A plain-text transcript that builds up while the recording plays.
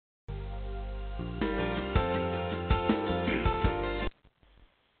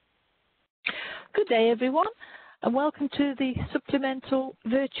Good day, everyone, and welcome to the supplemental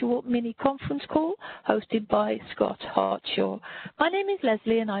virtual mini conference call hosted by Scott Hartshaw. My name is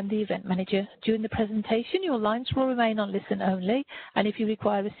Leslie and I'm the event manager. During the presentation, your lines will remain on listen only, and if you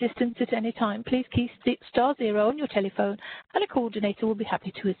require assistance at any time, please key *0 on your telephone and a coordinator will be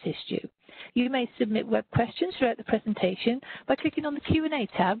happy to assist you. You may submit web questions throughout the presentation by clicking on the Q&A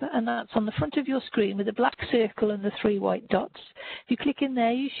tab, and that's on the front of your screen with a black circle and the 3 white dots. If you click in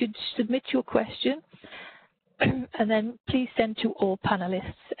there, you should submit your question, and then please send to all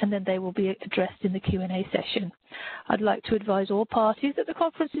panelists, and then they will be addressed in the Q&A session. I'd like to advise all parties that the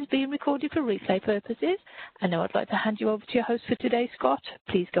conference is being recorded for replay purposes. And now I'd like to hand you over to your host for today, Scott.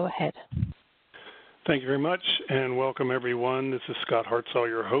 Please go ahead. Thank you very much, and welcome everyone. This is Scott Hartshaw,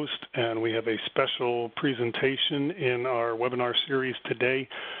 your host, and we have a special presentation in our webinar series today.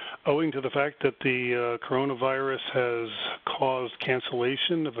 Owing to the fact that the coronavirus has caused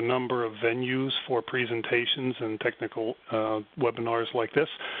cancellation of a number of venues for presentations and technical webinars like this,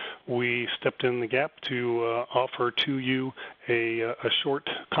 we stepped in the gap to offer to you a short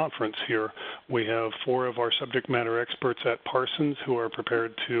conference here. We have 4 of our subject matter experts at Parsons who are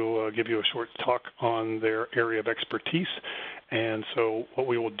prepared to give you a short talk on their area of expertise. And so what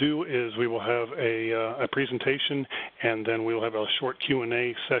we will do is we will have a presentation, and then we will have a short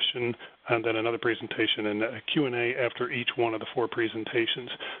Q&A session, and then another presentation and a Q&A after each one of the 4 presentations.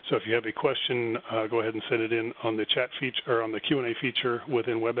 So if you have a question, go ahead and send it in on the chat feature or on the Q&A feature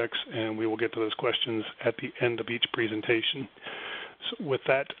within WebEx, and we will get to those questions at the end of each presentation. So with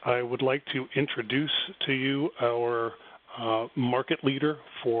that, I would like to introduce to you our market leader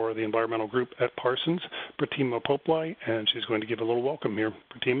for the environmental group at Parsons, Pratima Poplai, and she's going to give a little welcome here.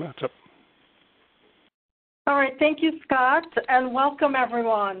 Pratima, it's up. All right, thank you, Scott, and welcome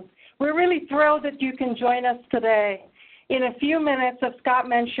everyone. We're really thrilled that you can join us today. In a few minutes, as Scott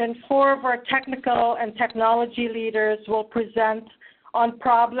mentioned, 4 of our technical and technology leaders will present on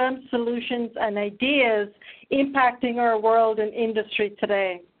problems, solutions, and ideas impacting our world and industry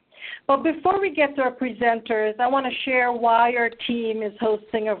today. But before we get to our presenters, I want to share why our team is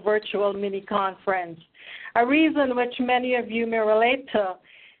hosting a virtual mini conference, a reason which many of you may relate to.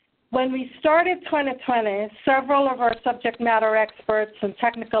 When we started 2020, several of our subject matter experts and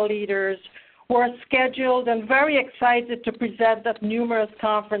technical leaders were scheduled and very excited to present at numerous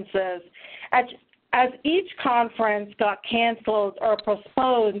conferences. As each conference got canceled or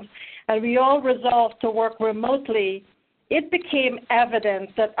postponed and we all resolved to work remotely, it became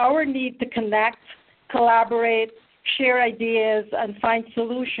evident that our need to connect, collaborate, share ideas, and find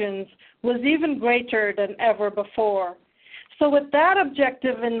solutions was even greater than ever before. So with that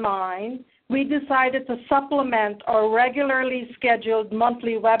objective in mind, we decided to supplement our regularly scheduled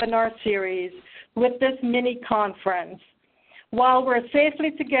monthly webinar series with this mini conference. While we're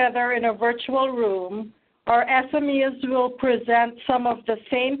safely together in a virtual room, our SMEs will present some of the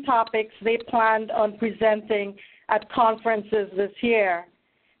same topics they planned on presenting at conferences this year.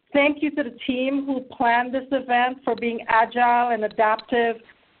 Thank you to the team who planned this event for being agile and adaptive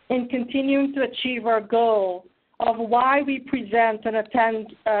in continuing to achieve our goal of why we present and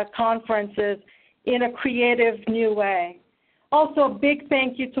attend conferences in a creative new way. Also, a big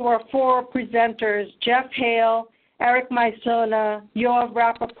thank you to our 4 presenters, Jeff Hale, Eric Maisona, Yoav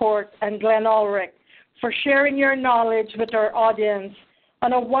Rappaport, and Glenn Ulrich, for sharing your knowledge with our audience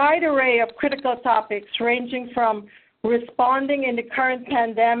on a wide array of critical topics ranging from responding in the current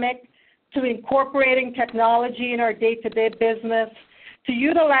pandemic to incorporating technology in our day-to-day business to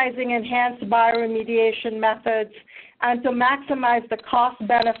utilizing enhanced bioremediation methods and to maximize the cost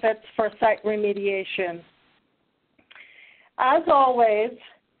benefits for site remediation. As always,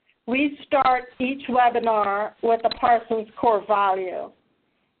 we start each webinar with a Parsons core value,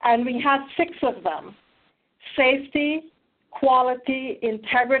 and we have 6 of them: safety, quality,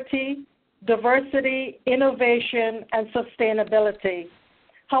 integrity, diversity, innovation, and sustainability.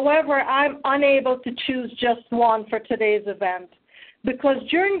 However, I'm unable to choose just one for today's event because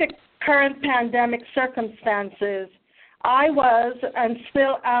during the current pandemic circumstances, I was and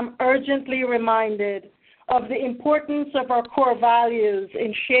still am urgently reminded of the importance of our core values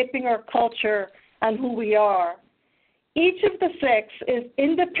in shaping our culture and who we are. Each of the 6 is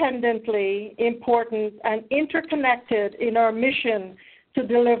independently important and interconnected in our mission to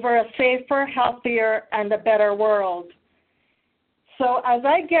deliver a safer, healthier, and a better world. So as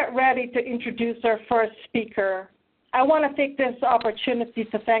I get ready to introduce our first speaker, I want to take this opportunity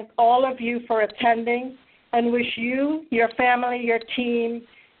to thank all of you for attending and wish you, your family, your team,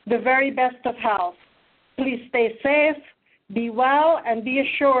 the very best of health. Please stay safe, be well, and be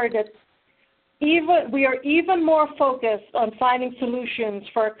assured that we are even more focused on finding solutions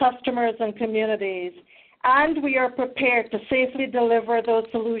for our customers and communities, and we are prepared to safely deliver those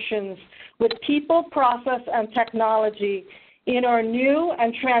solutions with people, process, and technology in our new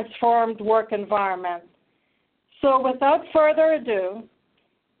and transformed work environment. So without further ado,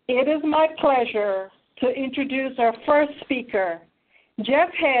 it is my pleasure to introduce our first speaker. Jeff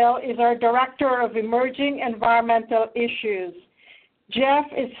Hale is our Director of Emerging Environmental Issues. Jeff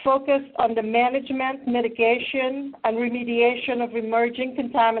is focused on the management, mitigation, and remediation of emerging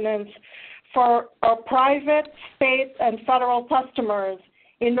contaminants for our private, state, and federal customers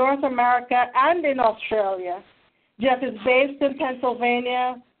in North America and in Australia. Jeff is based in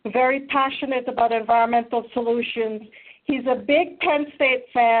Pennsylvania, very passionate about environmental solutions. He's a big Penn State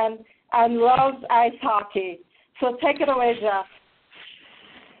fan and loves ice hockey. So take it away, Jeff.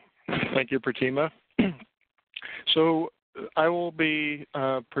 Thank you, Pratima. So I will be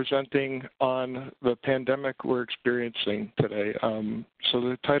presenting on the pandemic we're experiencing today. So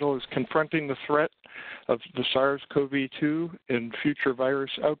the title is Confronting the Threat of the SARS-CoV-2 and Future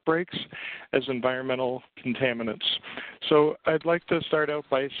Virus Outbreaks as Environmental Contaminants. So I'd like to start out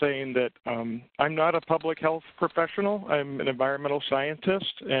by saying that I'm not a public health professional. I'm an environmental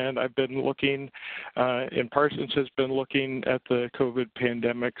scientist, and I've been looking, and Parsons has been looking at the COVID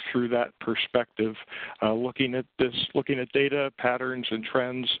pandemic through that perspective, looking at data, patterns, and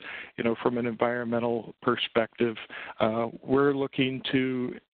trends, from an environmental perspective. We're looking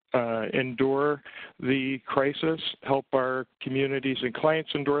to endure the crisis, help our communities and clients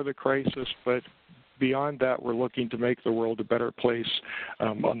endure the crisis, but beyond that, we're looking to make the world a better place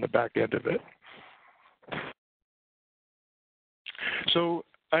on the back end of it. So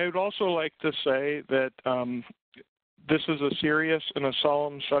I would also like to say that this is a serious and a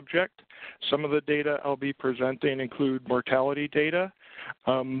solemn subject. Some of the data I'll be presenting include mortality data,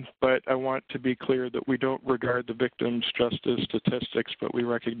 but I want to be clear that we don't regard the victims just as statistics, but we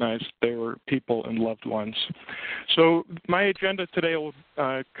recognize they were people and loved ones. So my agenda today will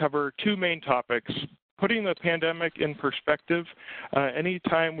cover two main topics. Putting the pandemic in perspective,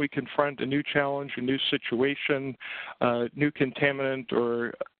 anytime we confront a new challenge, a new situation, new contaminant,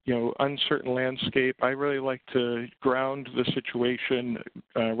 or uncertain landscape, I really like to ground the situation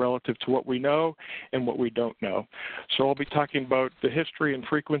relative to what we know and what we don't know. So I'll be talking about the history and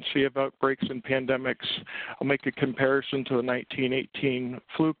frequency of outbreaks and pandemics. I'll make a comparison to the 1918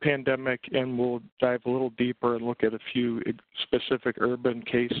 flu pandemic, and we'll dive a little deeper and look at a few specific urban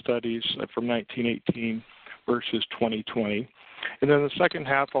case studies from 1918 versus 2020. And then the second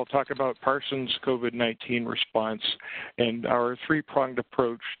half, I'll talk about Parsons' COVID-19 response and our three-pronged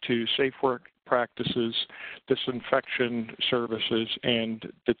approach to safe work practices, disinfection services,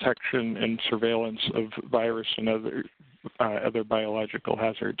 and detection and surveillance of virus and other biological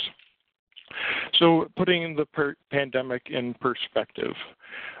hazards. So putting the pandemic in perspective.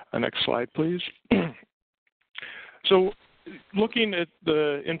 Next slide, please. So looking at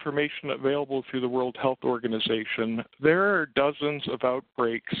the information available through the World Health Organization, there are dozens of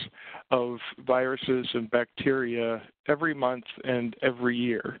outbreaks of viruses and bacteria every month and every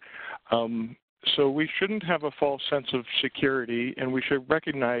year. So we shouldn't have a false sense of security, and we should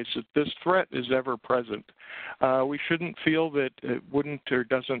recognize that this threat is ever present. We shouldn't feel that it wouldn't or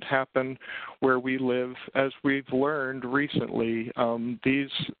doesn't happen where we live. As we've learned recently,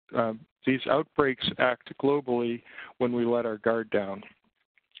 these outbreaks act globally when we let our guard down.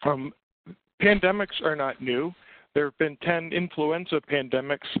 Pandemics are not new. There have been 10 influenza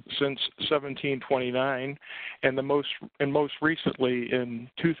pandemics since 1729, and most recently in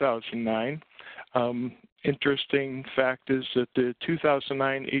 2009. Interesting fact is that the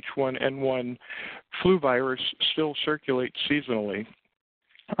 2009 H1N1 flu virus still circulates seasonally.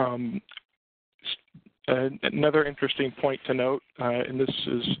 Another interesting point to note, and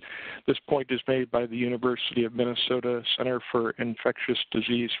this point is made by the University of Minnesota Center for Infectious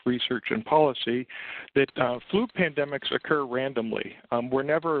Disease Research and Policy, that flu pandemics occur randomly. We're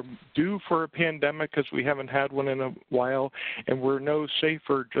never due for a pandemic because we haven't had one in a while, and we're no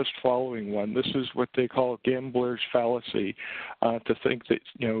safer just following one. This is what they call gambler's fallacy, to think that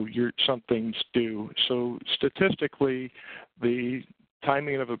something's due. So statistically, the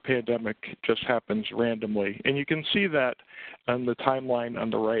timing of a pandemic just happens randomly. And you can see that on the timeline on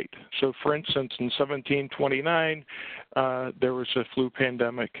the right. So for instance, in 1729, there was a flu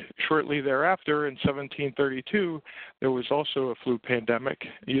pandemic. Shortly thereafter, in 1732, there was also a flu pandemic.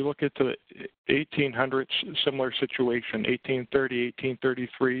 You look at the 1800s, similar situation. 1830,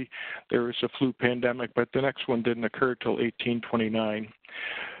 1833, there was a flu pandemic, but the next one didn't occur till 1829.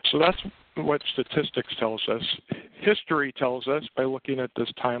 So that's what statistics tells us. History tells us, by looking at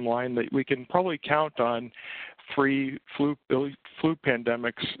this timeline, that we can probably count on 3 flu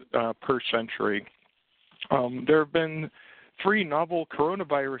pandemics per century. There have been 3 novel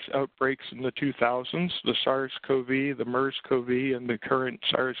coronavirus outbreaks in the 2000s, the SARS-CoV, the MERS-CoV, and the current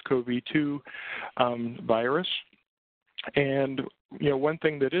SARS-CoV-2 virus. And one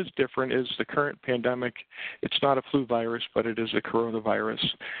thing that is different is the current pandemic. It's not a flu virus, but it is a coronavirus.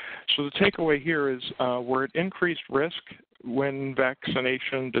 So the takeaway here is we're at increased risk when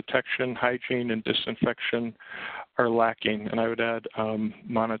vaccination, detection, hygiene, and disinfection are lacking. And I would add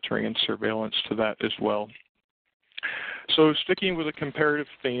monitoring and surveillance to that as well. So sticking with a comparative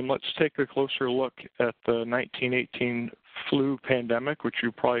theme, let's take a closer look at the 1918 flu pandemic, which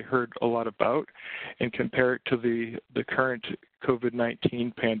you probably heard a lot about, and compare it to the current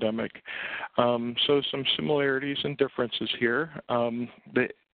COVID-19 pandemic. So some similarities and differences here.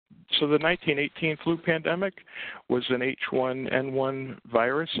 So the 1918 flu pandemic was an H1N1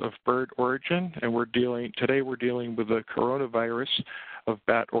 virus of bird origin, and today we're dealing with a coronavirus of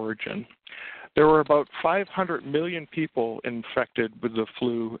bat origin. There were about 500 million people infected with the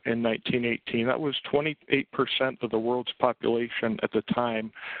flu in 1918. That was 28% of the world's population at the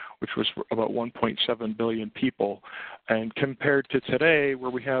time, which was about 1.7 billion people. And compared to today,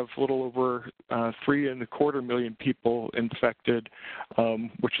 where we have a little over 3.25 million people infected,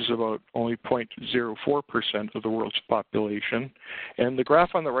 which is about only 0.04% of the world's population. And the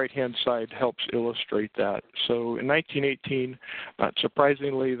graph on the right-hand side helps illustrate that. So in 1918, not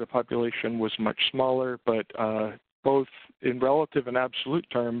surprisingly, the population was much smaller, but both in relative and absolute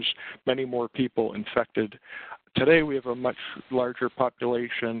terms, many more people infected. Today, we have a much larger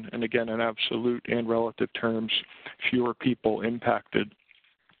population, and again, in absolute and relative terms, fewer people impacted.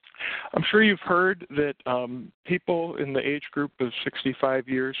 I'm sure you've heard that people in the age group of 65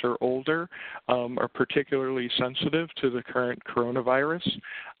 years or older are particularly sensitive to the current coronavirus.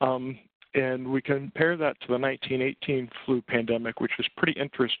 And we compare that to the 1918 flu pandemic, which is pretty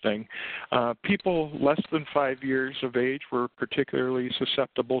interesting. People less than 5 years of age were particularly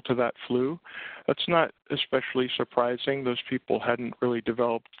susceptible to that flu. That's not especially surprising. Those people hadn't really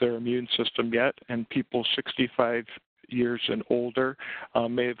developed their immune system yet, and people 65 years and older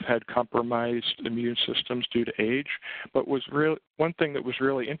may have had compromised immune systems due to age. But one thing that was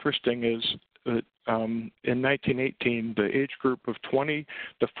really interesting is that in 1918, the age group of 20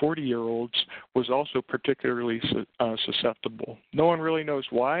 to 40-year-olds was also particularly susceptible. No one really knows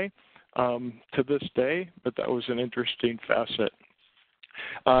why to this day, but that was an interesting facet.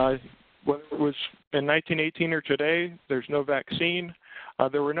 Whether it was in 1918 or today, there's no vaccine.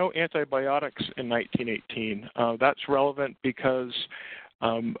 There were no antibiotics in 1918. That's relevant because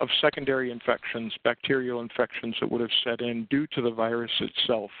of secondary infections, bacterial infections that would have set in due to the virus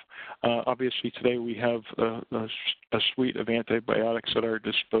itself. Obviously, today we have a suite of antibiotics at our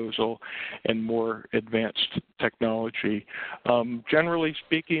disposal and more advanced technology. Generally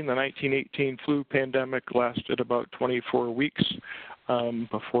speaking, the 1918 flu pandemic lasted about 24 weeks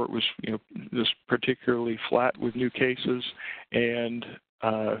before it was, just particularly flat with new cases, and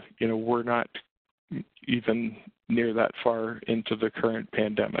we're not even near that far into the current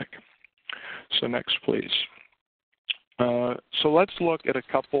pandemic. So next, please. So let's look at a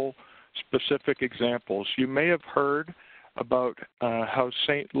couple specific examples. You may have heard about how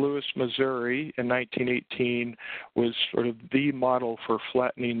St. Louis, Missouri in 1918 was sort of the model for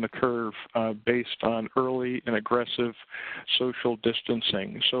flattening the curve based on early and aggressive social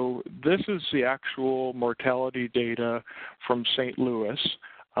distancing. So this is the actual mortality data from St. Louis.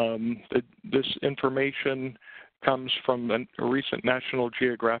 This information comes from a recent National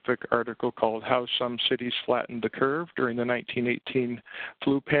Geographic article called How Some Cities Flattened the Curve During the 1918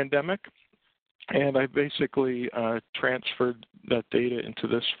 Flu Pandemic. And I basically transferred that data into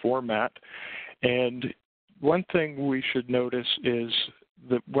this format. And one thing we should notice is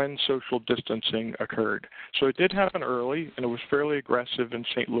that when social distancing occurred. So it did happen early, and it was fairly aggressive in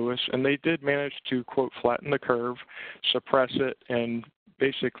St. Louis, and they did manage to, quote, flatten the curve, suppress it, and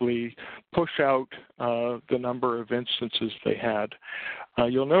basically push out the number of instances they had.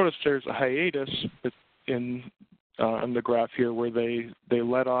 You'll notice there's a hiatus in the graph here where they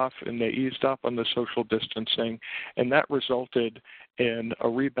let off and they eased up on the social distancing, and that resulted in a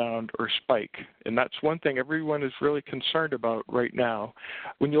rebound or spike. And that's one thing everyone is really concerned about right now.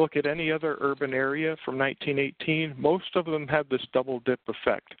 When you look at any other urban area from 1918, most of them had this double dip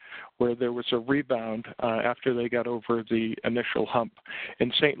effect where there was a rebound after they got over the initial hump.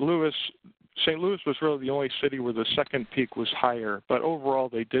 In St. Louis was really the only city where the second peak was higher, but overall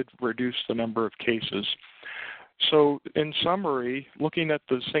they did reduce the number of cases. So in summary, looking at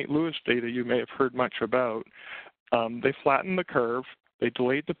the St. Louis data you may have heard much about, they flattened the curve, they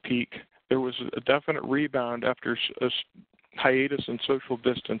delayed the peak, there was a definite rebound after a hiatus in social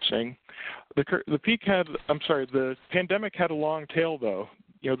distancing. The pandemic had a long tail though.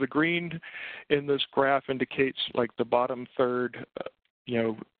 The green in this graph indicates like the bottom third,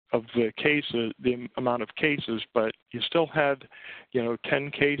 of the cases, the amount of cases, but you still had,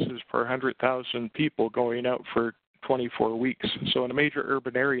 10 cases per 100,000 people going out for 24 weeks. So in a major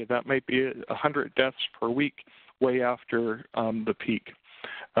urban area, that might be 100 deaths per week, way after the peak.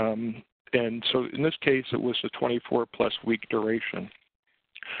 And so in this case, it was a 24-plus week duration.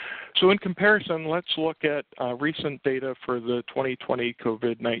 So in comparison, let's look at recent data for the 2020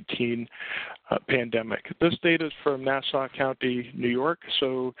 COVID-19 pandemic. This data is from Nassau County, New York.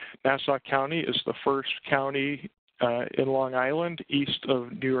 So Nassau County is the first county in Long Island east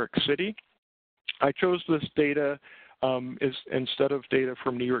of New York City. I chose this data instead of data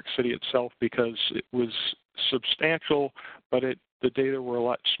from New York City itself because it was substantial, but the data were a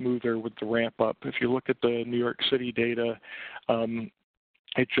lot smoother with the ramp up. If you look at the New York City data,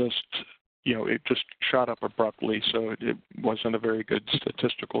 it just shot up abruptly, so it wasn't a very good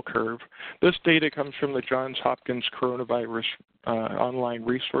statistical curve. This data comes from the Johns Hopkins Coronavirus Online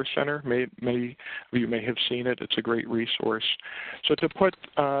Resource Center. Many of you may have seen it. It's a great resource. So to put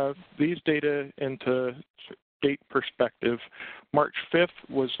these data into date perspective, March 5th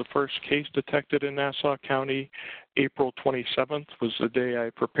was the first case detected in Nassau County. April 27th was the day I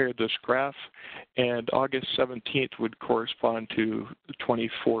prepared this graph, and August 17th would correspond to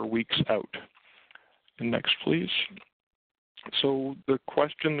 24 weeks out. And next, please. So the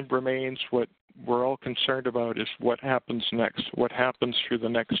question remains, what we're all concerned about is what happens next, what happens through the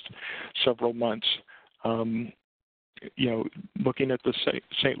next several months. Looking at the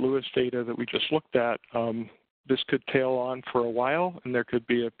St. Louis data that we just looked at, this could tail on for a while, and there could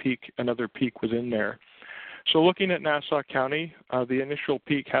be another peak within there. So looking at Nassau County, the initial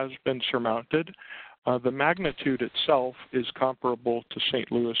peak has been surmounted. The magnitude itself is comparable to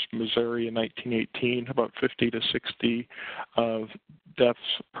St. Louis, Missouri in 1918, about 50 to 60 deaths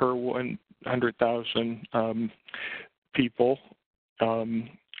per 100,000 people.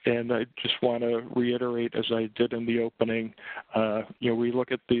 And I just want to reiterate, as I did in the opening, we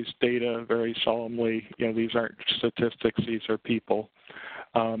look at these data very solemnly. These aren't statistics, these are people.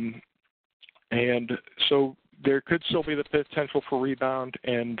 And so there could still be the potential for rebound,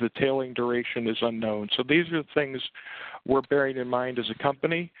 and the tailing duration is unknown. So these are the things we're bearing in mind as a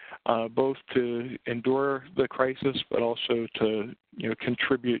company, both to endure the crisis, but also to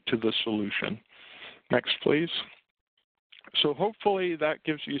contribute to the solution. Next, please. So hopefully that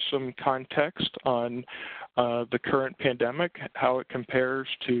gives you some context on the current pandemic, how it compares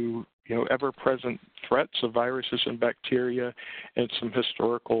to ever-present threats of viruses and bacteria, and some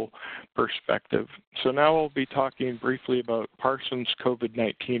historical perspective. So now I'll be talking briefly about Parsons'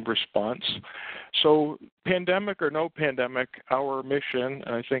 COVID-19 response. So pandemic or no pandemic, our mission,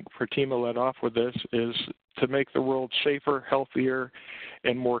 and I think Fatima led off with this, is to make the world safer, healthier,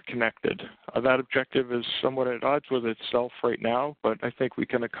 and more connected. That objective is somewhat at odds with itself right now, but I think we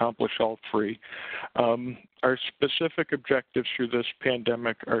can accomplish all three. Our specific objectives through this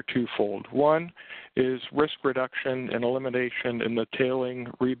pandemic are twofold. One is risk reduction and elimination in the tailing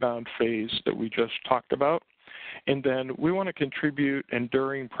rebound phase that we just talked about. And then we want to contribute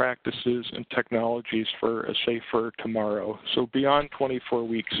enduring practices and technologies for a safer tomorrow. So beyond 24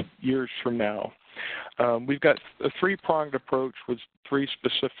 weeks, years from now. We've got a three-pronged approach with three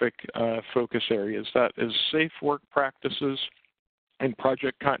specific focus areas. That is safe work practices and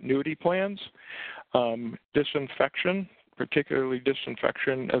project continuity plans, disinfection, particularly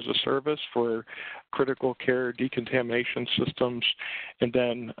disinfection as a service for critical care decontamination systems, and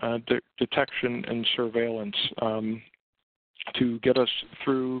then detection and surveillance to get us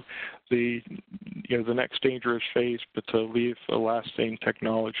through the next dangerous phase, but to leave a lasting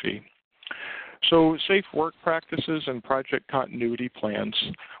technology. So safe work practices and project continuity plans.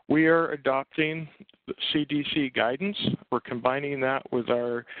 We are adopting CDC guidance. We're combining that with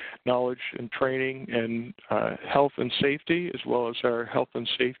our knowledge and training and health and safety, as well as our health and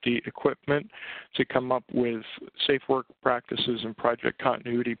safety equipment, to come up with safe work practices and project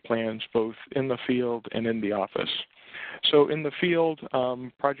continuity plans, both in the field and in the office. So in the field,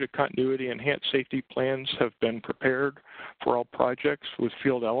 project continuity and enhanced safety plans have been prepared for all projects with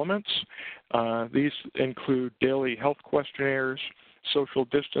field elements. These include daily health questionnaires, social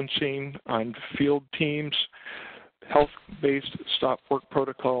distancing on field teams, health-based stop work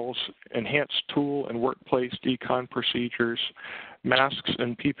protocols, enhanced tool and workplace decon procedures, masks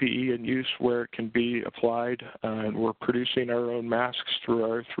and PPE in use where it can be applied, and we're producing our own masks through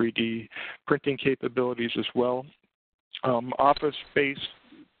our 3D printing capabilities as well. Office-based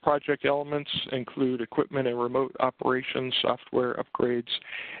project elements include equipment and remote operations, software upgrades,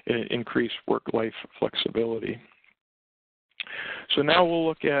 and increased work-life flexibility. So now we'll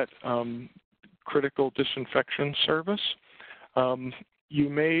look at critical disinfection service. I'm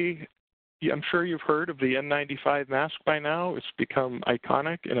sure you've heard of the N95 mask by now. It's become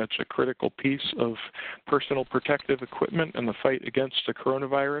iconic, and it's a critical piece of personal protective equipment in the fight against the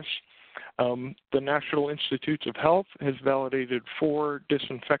coronavirus. The National Institutes of Health has validated 4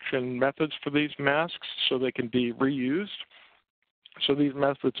 disinfection methods for these masks so they can be reused. So these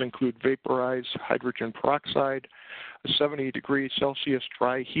methods include vaporized hydrogen peroxide, a 70°C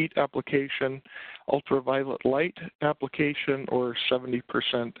dry heat application, ultraviolet light application, or 70%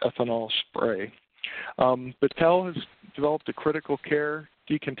 ethanol spray. Battelle has developed a critical care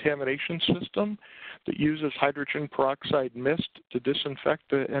decontamination system that uses hydrogen peroxide mist to disinfect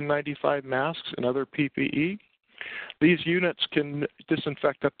the N95 masks and other PPE. These units can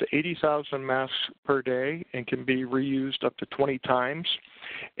disinfect up to 80,000 masks per day and can be reused up to 20 times.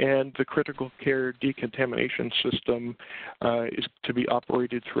 And the critical care decontamination system is to be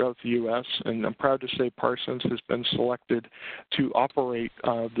operated throughout the U.S. And I'm proud to say Parsons has been selected to operate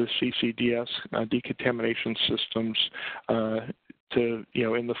the CCDS decontamination systems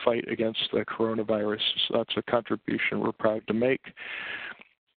in the fight against the coronavirus. So that's a contribution we're proud to make.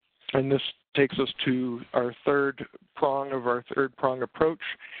 And this takes us to our third prong approach,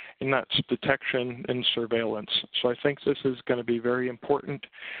 and that's detection and surveillance. So I think this is going to be very important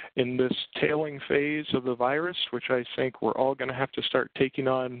in this tailing phase of the virus, which I think we're all going to have to start taking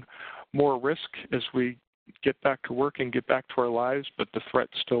on more risk as we get back to work and get back to our lives, but the threat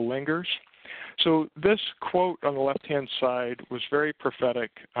still lingers. So this quote on the left-hand side was very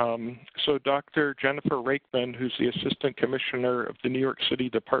prophetic. So Dr. Jennifer Rakeman, who's the Assistant Commissioner of the New York City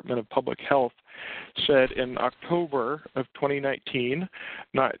Department of Public Health, said in October of 2019,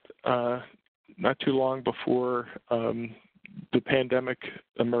 not too long before the pandemic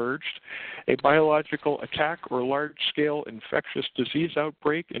emerged, a biological attack or large-scale infectious disease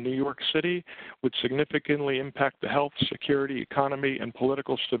outbreak in New York City would significantly impact the health, security, economy, and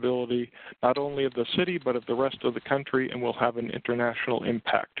political stability, not only of the city, but of the rest of the country, and will have an international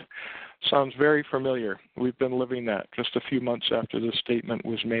impact. Sounds very familiar. We've been living that just a few months after this statement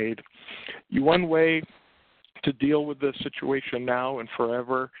was made. One way to deal with this situation now and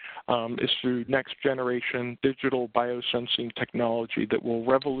forever is through next generation digital biosensing technology that will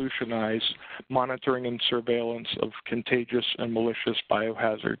revolutionize monitoring and surveillance of contagious and malicious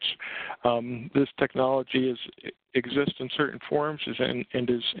biohazards. This technology exists in certain forms and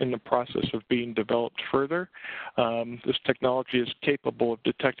is in the process of being developed further. This technology is capable of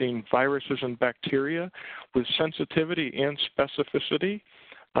detecting viruses and bacteria with sensitivity and specificity.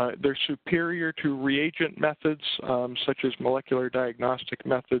 They're superior to reagent methods such as molecular diagnostic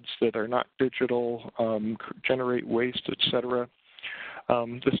methods that are not digital, generate waste, etc.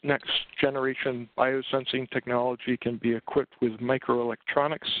 This next generation biosensing technology can be equipped with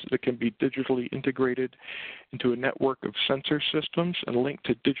microelectronics that can be digitally integrated into a network of sensor systems and linked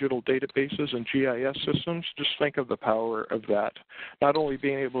to digital databases and GIS systems. Just think of the power of that. Not only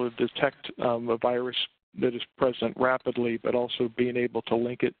being able to detect a virus that is present rapidly, but also being able to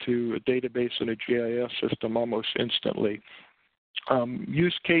link it to a database and a GIS system almost instantly.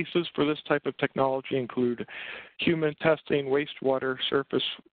 Use cases for this type of technology include human testing, wastewater,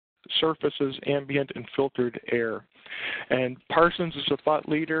 surfaces, ambient, and filtered air. And Parsons is a thought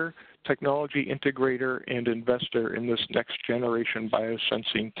leader, technology integrator, and investor in this next generation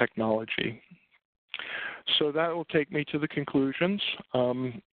biosensing technology. So that will take me to the conclusions.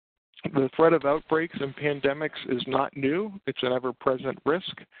 The threat of outbreaks and pandemics is not new. It's an ever-present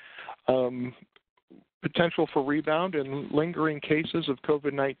risk. Potential for rebound and lingering cases of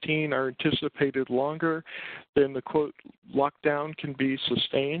COVID-19 are anticipated longer than the, quote, lockdown can be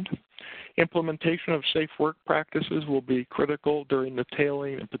sustained. Implementation of safe work practices will be critical during the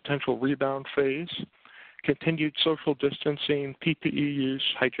tailing and potential rebound phase. Continued social distancing, PPE use,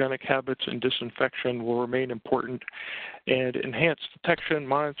 hygienic habits, and disinfection will remain important, and enhanced detection,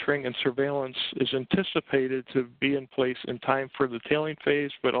 monitoring, and surveillance is anticipated to be in place in time for the tailing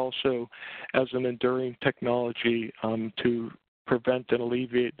phase, but also as an enduring technology to prevent and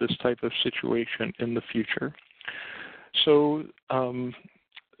alleviate this type of situation in the future. So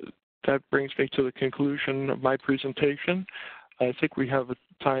that brings me to the conclusion of my presentation. I think we have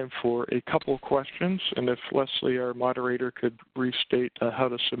time for a couple questions, and if Leslie, our moderator, could restate how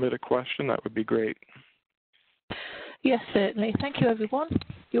to submit a question, that would be great. Yes, certainly. Thank you, everyone.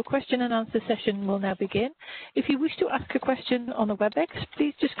 Your question and answer session will now begin. If you wish to ask a question on the WebEx,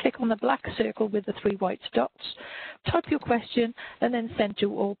 please just click on the black circle with the 3 white dots, type your question, and then send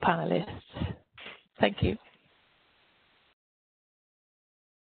to all panelists. Thank you.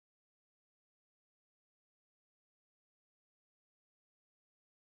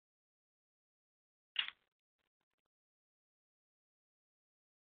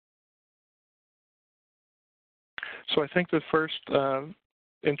 So I think the first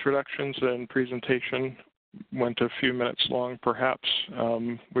introductions and presentation went a few minutes long. Perhaps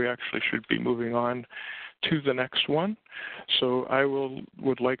we actually should be moving on to the next one. So I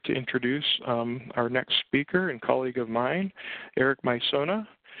would like to introduce our next speaker and colleague of mine, Eric Maisona.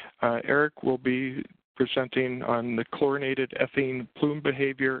 Eric will be presenting on the chlorinated ethene plume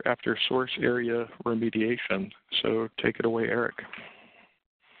behavior after source area remediation. So take it away, Eric.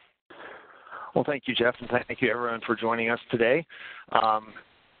 Well, thank you, Jeff, and thank you, everyone, for joining us today.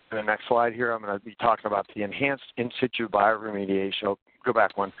 In the next slide here, I'm going to be talking about the enhanced in situ bioremediation. Oh, go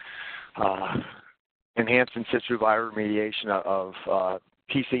back one. Enhanced in situ bioremediation of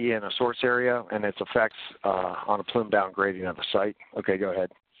PCE in a source area and its effects on a plume downgrading of the site. Okay, go ahead.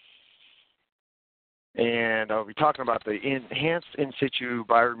 And I'll be talking about the enhanced in situ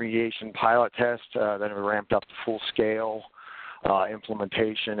bioremediation pilot test. Then we ramped up to full scale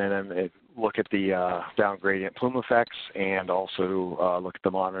implementation, and then look at the downgradient plume effects, and also look at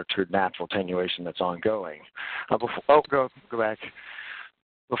the monitored natural attenuation that's ongoing. Go back.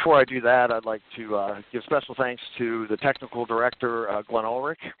 Before I do that, I'd like to give special thanks to the technical director, Glenn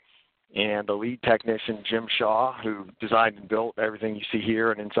Ulrich, and the lead technician, Jim Shaw, who designed and built everything you see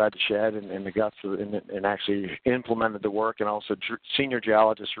here and inside the shed and the guts of, and actually implemented the work, and also senior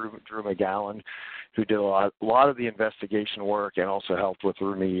geologist Drew McGowan, who did a lot of the investigation work and also helped with the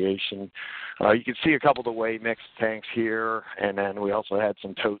remediation. You can see a couple of the weigh mix tanks here, and then we also had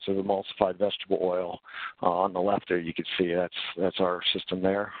some totes of emulsified vegetable oil on the left there. You can see that's our system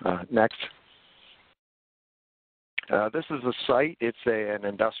there. Next. This is a site. It's an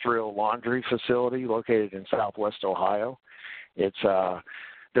industrial laundry facility located in Southwest Ohio.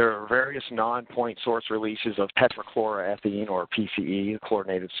 There are various non-point source releases of tetrachloroethene, or PCE,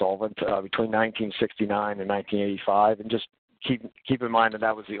 chlorinated solvent, between 1969 and 1985. And just keep in mind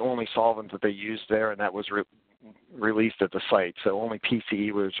that was the only solvent that they used there, and that was released at the site. So only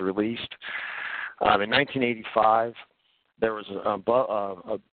PCE was released. In 1985, there was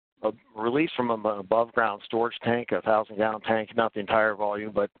a release from an above-ground storage tank, a 1,000-gallon tank, not the entire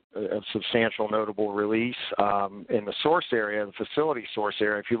volume, but a substantial notable release in the source area, the facility source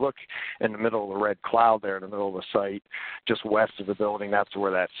area. If you look in the middle of the red cloud there in the middle of the site, just west of the building, that's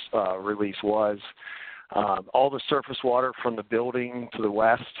where that release was. All the surface water from the building to the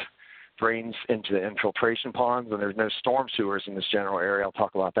west drains into the infiltration ponds, and there's no storm sewers in this general area. I'll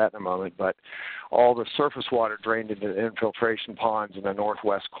talk about that in a moment, but all the surface water drained into the infiltration ponds in the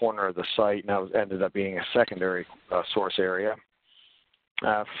northwest corner of the site, and that ended up being a secondary source area.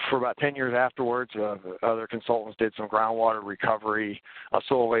 For about 10 years afterwards, other consultants did some groundwater recovery,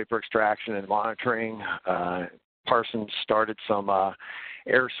 soil vapor extraction and monitoring. Parsons started some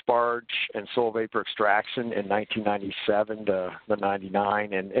air sparge and soil vapor extraction in 1997 to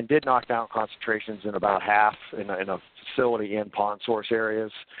 99, and did knock down concentrations in about half in a facility in pond source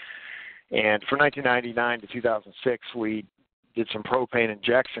areas. And from 1999 to 2006, we did some propane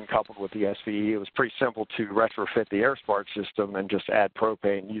injection coupled with the SVE. It was pretty simple to retrofit the air sparge system and just add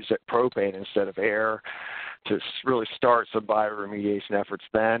propane, use propane instead of air to really start some bioremediation efforts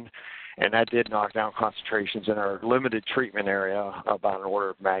then. And that did knock down concentrations in our limited treatment area about an order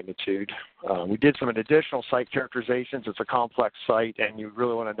of magnitude. We did some additional site characterizations. It's a complex site, and you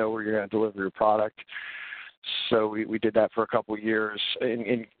really want to know where you're going to deliver your product. So we did that for a couple of years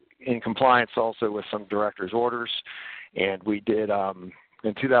in compliance also with some director's orders. And we did,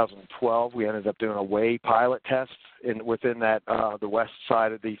 in 2012, we ended up doing a weigh pilot test within that the west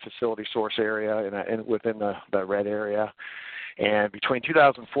side of the facility source area and within the red area. And between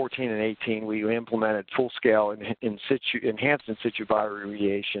 2014 and 18, we implemented full-scale enhanced in situ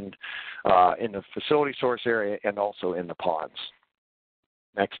bioremediation in the facility source area and also in the ponds.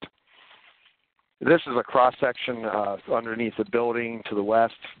 Next. This is a cross-section underneath the building to the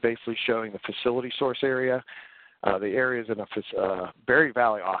west, basically showing the facility source area. The area is in a Berry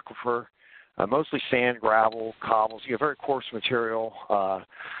Valley aquifer, mostly sand, gravel, cobbles. You have very coarse material.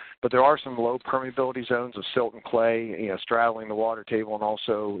 But there are some low permeability zones of silt and clay, straddling the water table, and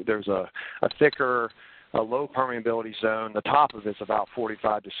also there's a thicker a low permeability zone. The top of it's about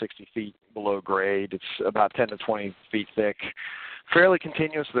 45 to 60 feet below grade. It's about 10 to 20 feet thick. Fairly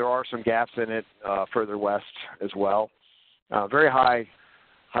continuous. There are some gaps in it further west as well. Very high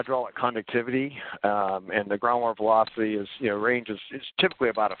hydraulic conductivity, and the groundwater velocity is, range is typically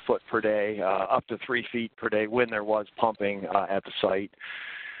about a foot per day, up to 3 feet per day when there was pumping at the site.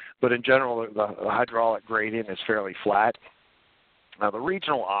 But in general, the hydraulic gradient is fairly flat. Now, the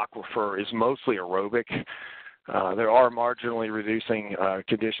regional aquifer is mostly aerobic. There are marginally reducing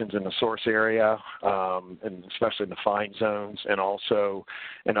conditions in the source area, and especially in the fine zones and also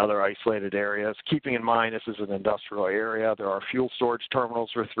in other isolated areas. Keeping in mind this is an industrial area, there are fuel storage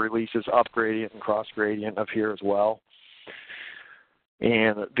terminals with releases up gradient and cross gradient up here as well.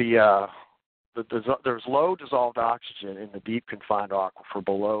 And there's low dissolved oxygen in the deep confined aquifer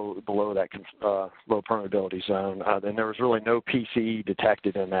below that low permeability zone. And there was really no PCE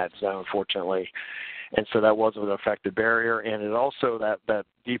detected in that zone, fortunately. And so that wasn't an effective barrier. And it also, that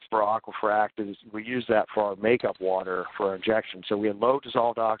deeper aquifer acted, we used that for our makeup water for our injection. So we had low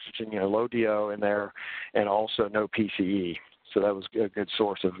dissolved oxygen, low DO in there, and also no PCE. So that was a good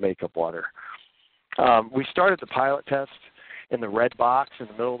source of makeup water. We started the pilot test in the red box in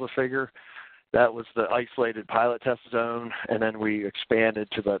the middle of the figure. That was the isolated pilot test zone, and then we expanded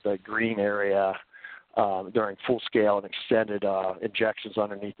to the green area during full scale and extended injections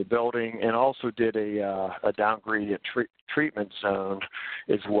underneath the building, and also did a down gradient treatment zone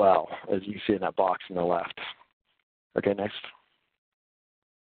as well, as you see in that box on the left. Okay, next.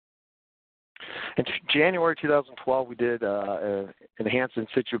 In January 2012, we did an enhanced in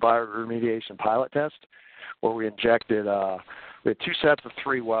situ bioremediation pilot test where we injected we had 2 sets of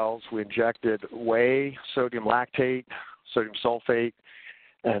 3 wells. We injected whey, sodium lactate, sodium sulfate,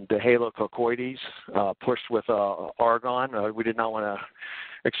 and dihalococoides, pushed with argon. We did not want to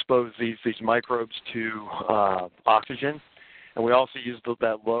expose these microbes to oxygen. And we also used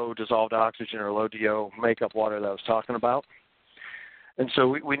that low dissolved oxygen or low DO makeup water that I was talking about. And so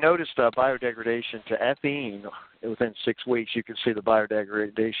we noticed biodegradation to ethene within 6 weeks. You can see the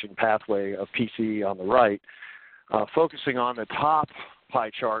biodegradation pathway of PCE on the right. Focusing on the top pie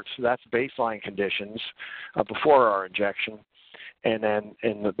charts, that's baseline conditions before our injection. And then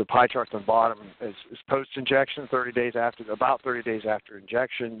in the pie chart on the bottom is post-injection, about 30 days after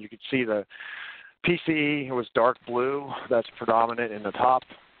injection. You can see the PCE was dark blue. That's predominant in the top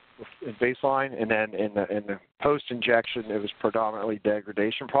in baseline. And then in the post-injection, it was predominantly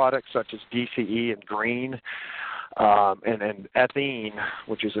degradation products such as DCE in green. And then ethene,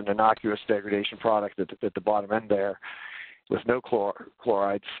 which is an innocuous degradation product at the bottom end there, with no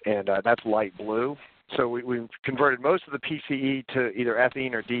chlorides, and that's light blue. So we converted most of the PCE to either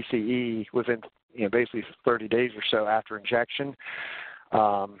ethene or DCE within basically 30 days or so after injection.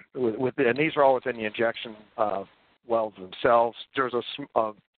 And these are all within the injection wells themselves. There's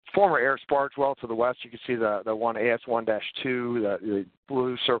a former air sparge well to the west. You can see the one AS1-2, the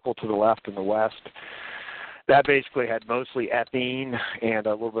blue circle to the left in the west. That basically had mostly ethene and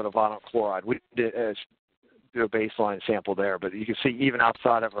a little bit of vinyl chloride. We did do a baseline sample there, but you can see even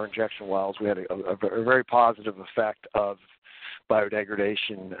outside of our injection wells, we had a very positive effect of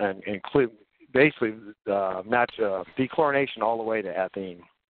biodegradation and include basically dechlorination all the way to ethene.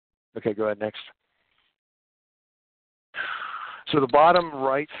 Okay, go ahead, next. So the bottom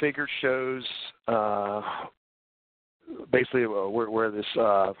right figure shows basically where this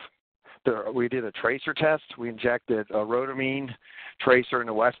we did a tracer test. We injected a rhodamine tracer in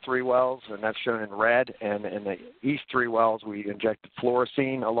the west 3 wells, and that's shown in red. And in the east 3 wells, we injected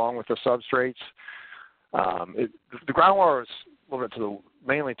fluorescein along with the substrates. The groundwater is a little bit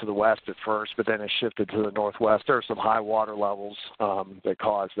mainly to the west at first, but then it shifted to the northwest. There are some high water levels that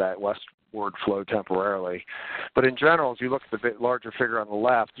caused that westward flow temporarily. But in general, as you look at the bit larger figure on the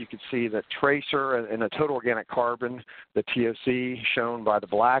left, you can see that tracer and the total organic carbon, the TOC, shown by the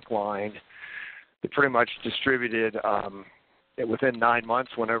black line, it pretty much distributed within 9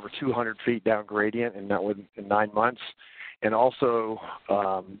 months, went over 200 feet down gradient in 9 months. And also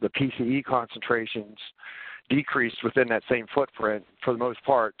the PCE concentrations decreased within that same footprint for the most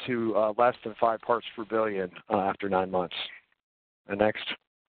part to less than 5 parts per billion after 9 months. And next.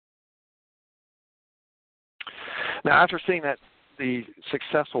 Now, after seeing the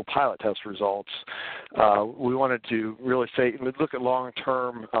successful pilot test results, we wanted to really look at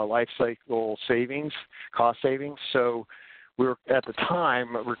long-term life cycle savings, cost savings. So we were at the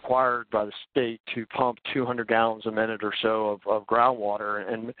time required by the state to pump 200 gallons a minute or so of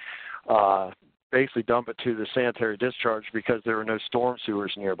groundwater and basically dump it to the sanitary discharge because there were no storm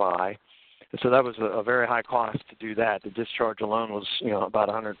sewers nearby. And so that was a very high cost to do that. The discharge alone was, about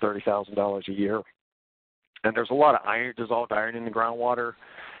 $130,000 a year. And there's a lot of iron, dissolved iron in the groundwater.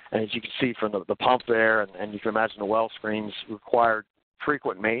 And as you can see from the pump there, and you can imagine the well screens required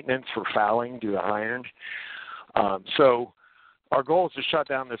frequent maintenance for fouling due to iron. So our goal is to shut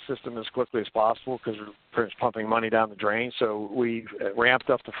down this system as quickly as possible because we're pretty much pumping money down the drain. So we've ramped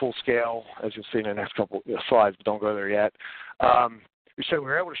up to full scale, as you'll see in the next couple of slides, but don't go there yet. So we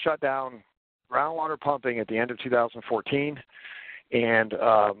were able to shut down groundwater pumping at the end of 2014, and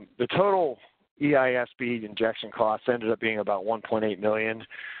the total EISB injection costs ended up being about $1.8 million.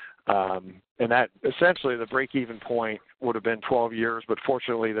 And that essentially the break-even point would have been 12 years, but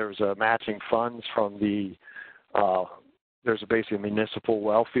fortunately there was matching funds from the there's basically a municipal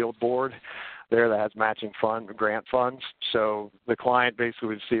well field board there that has matching grant funds. So the client basically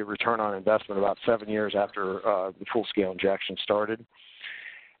would see a return on investment about 7 years after the full-scale injection started.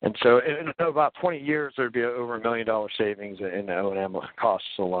 And so in about 20 years, there would be over $1 million savings in the O&M costs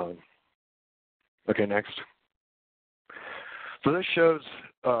alone. Okay, next. So this shows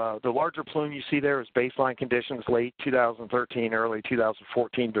the larger plume you see there is baseline conditions late 2013, early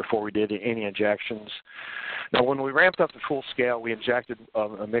 2014 before we did any injections. Now, when we ramped up to full scale, we injected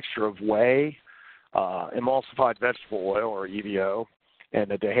a mixture of whey, emulsified vegetable oil, or EVO,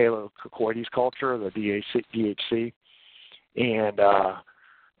 and the Dihalococoides culture, the DHC. And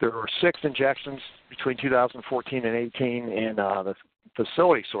there were 6 injections between 2014 and 18 in the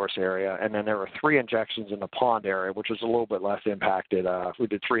facility source area, and then there were 3 injections in the pond area, which was a little bit less impacted. We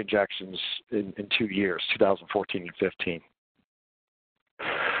did 3 injections in 2 years, 2014 and 15.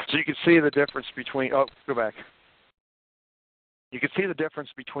 So you can see the difference between, go back. You can see the difference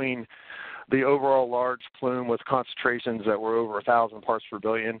between the overall large plume with concentrations that were over 1,000 parts per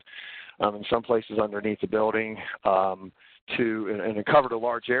billion in some places underneath the building, and it covered a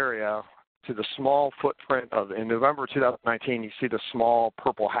large area, to the small footprint of, in November 2019, you see the small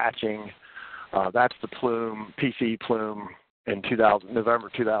purple hatching. That's the plume, PCE plume, in November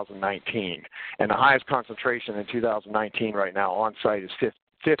 2019. And the highest concentration in 2019 right now on site is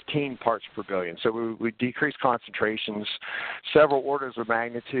 15 parts per billion. So we decreased concentrations several orders of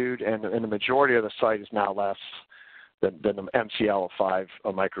magnitude, and the majority of the site is now less than the MCL of 5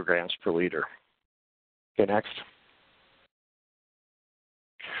 micrograms per liter. Okay, next.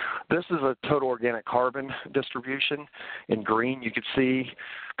 This is a total organic carbon distribution. In green, you can see,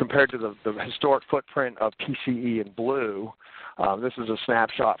 compared to the historic footprint of PCE in blue, this is a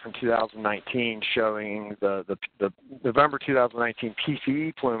snapshot from 2019 showing the November 2019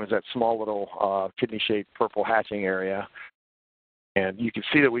 PCE plume is that small little kidney-shaped purple hatching area. And you can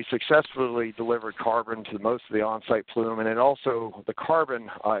see that we successfully delivered carbon to most of the on-site plume, and then also the carbon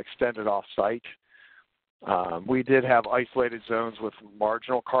extended off-site. We did have isolated zones with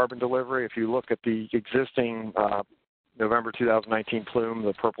marginal carbon delivery. If you look at the existing November 2019 plume,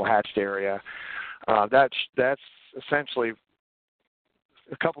 the purple hatched area, that's essentially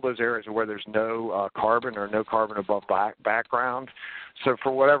a couple of those areas where there's no carbon or no carbon above background. So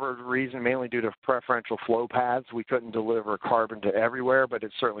for whatever reason, mainly due to preferential flow paths, we couldn't deliver carbon to everywhere, but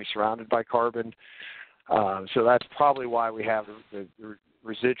it's certainly surrounded by carbon. So that's probably why we have the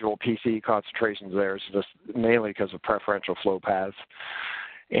residual PCE concentrations there. Is just mainly because of preferential flow paths.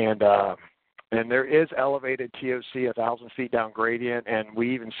 And there is elevated TOC 1,000 feet down gradient, and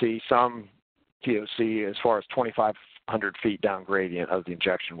we even see some TOC as far as 2,500 feet down gradient of the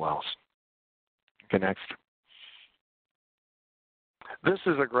injection wells. Okay, next. This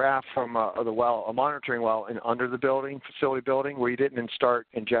is a graph from the well, a monitoring well under the facility building, where you didn't start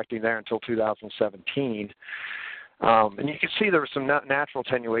injecting there until 2017. And you can see there was some natural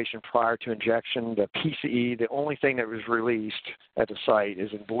attenuation prior to injection. The PCE, the only thing that was released at the site, is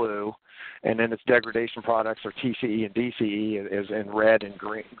in blue, and then its degradation products, or TCE and DCE, is in red and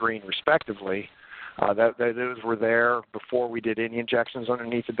green respectively. Those were there before we did any injections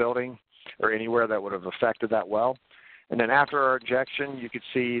underneath the building or anywhere that would have affected that well. And then after our injection, you could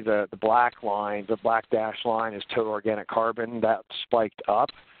see the black line, the black dashed line is total organic carbon. That spiked up,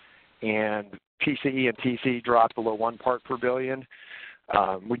 and PCE and TCE dropped below 1 part per billion.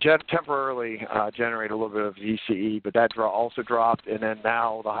 We temporarily generate a little bit of DCE, but that also dropped. And then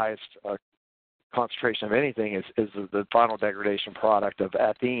now the highest concentration of anything is the final degradation product of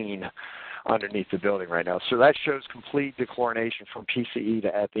ethene underneath the building right now. So that shows complete dechlorination from PCE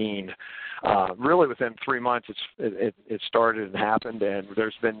to ethene. Really within 3 months it started and happened, and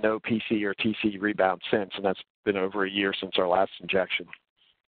there's been no PCE or TCE rebound since, and that's been over a year since our last injection.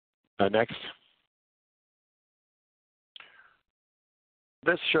 Next.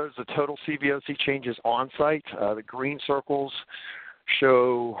 This shows the total CVOC changes on site. The green circles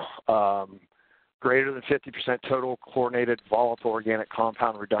show greater than 50% total chlorinated volatile organic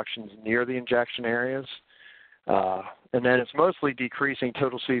compound reductions near the injection areas. And then it's mostly decreasing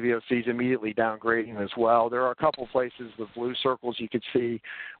total CVOCs, immediately downgrading as well. There are a couple places, the blue circles you could see,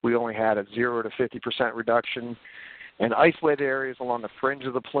 we only had a 0 to 50% reduction. And isolated areas along the fringe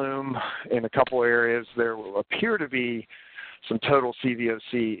of the plume, in a couple areas, there will appear to be some total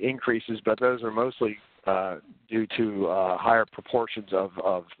CVOC increases, but those are mostly due to higher proportions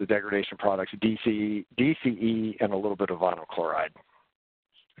of the degradation products, DCE, and a little bit of vinyl chloride.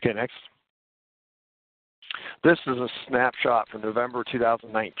 Okay, next. This is a snapshot from November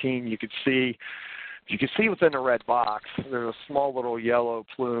 2019. You can see within the red box, there's a small little yellow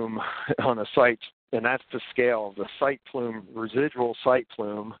plume on the site, and that's the scale of the site plume, residual site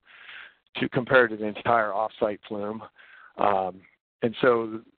plume, to compare to the entire off-site plume. And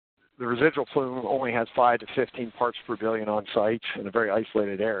so the residual plume only has 5 to 15 parts per billion on site in a very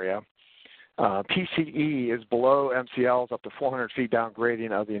isolated area. PCE is below MCLs up to 400 feet down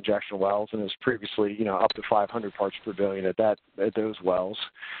gradient of the injection wells, and is previously, up to 500 parts per billion at those wells.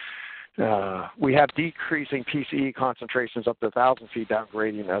 We have decreasing PCE concentrations up to 1,000 feet down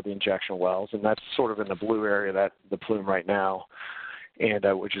gradient of the injection wells, and that's sort of in the blue area, that the plume right now, and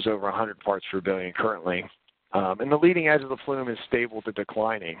which is over 100 parts per billion currently. And the leading edge of the plume is stable to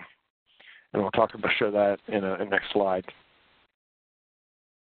declining, and we'll show that in the next slide.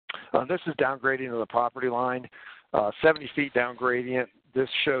 This is down gradient of the property line, 70 feet down gradient. This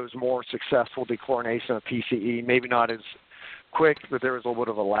shows more successful dechlorination of PCE, maybe not as quick, but there was a little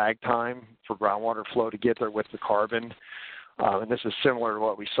bit of a lag time for groundwater flow to get there with the carbon. And this is similar to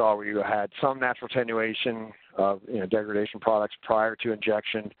what we saw where you had some natural attenuation of degradation products prior to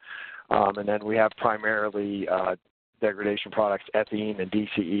injection. And then we have primarily degradation products, ethene and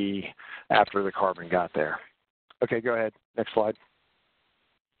DCE, after the carbon got there. Okay, go ahead. Next slide.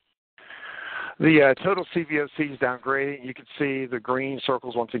 The total CVOCs down gradient, you can see the green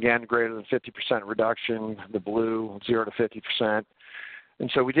circles once again greater than 50% reduction, the blue 0 to 50%. And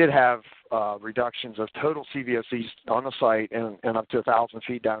so we did have reductions of total CVOCs on the site and up to 1,000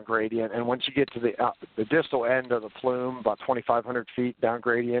 feet down gradient. And once you get to the distal end of the plume, about 2,500 feet down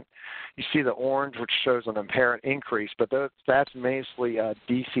gradient, you see the orange, which shows an apparent increase, but that's mostly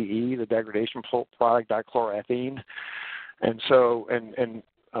DCE, the degradation product, dichloroethene. And so, and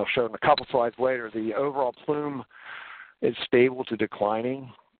I'll show in a couple slides later, the overall plume is stable to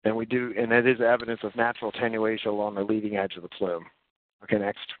declining, and it is evidence of natural attenuation along the leading edge of the plume. Okay,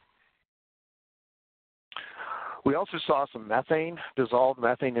 next. We also saw some methane, dissolved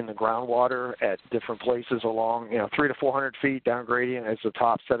methane in the groundwater at different places along, 300 to 400 feet down gradient is the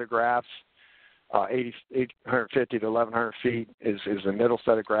top set of graphs. 850 to 1,100 feet is the middle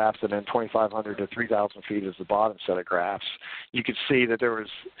set of graphs, and then 2,500 to 3,000 feet is the bottom set of graphs. You can see that there was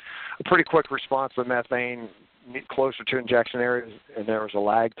a pretty quick response to methane closer to injection areas, and there was a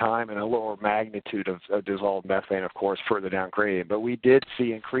lag time and a lower magnitude of dissolved methane, of course, further down gradient. But we did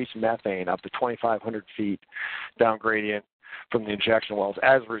see increased methane up to 2,500 feet down gradient from the injection wells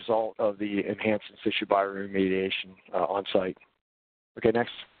as a result of the enhanced in situ bioremediation on site. Okay,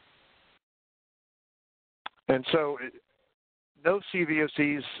 next. And so no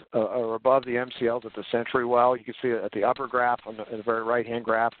CVOCs are above the MCLs at the Century well. You can see it at the upper graph, on the very right-hand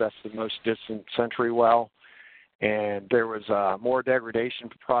graph, that's the most distant Century well. And there was more degradation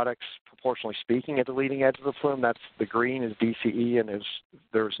products, proportionally speaking, at the leading edge of the plume. That's the green is DCE, and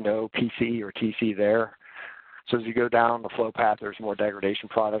there's no PCE or TC there. So as you go down the flow path, there's more degradation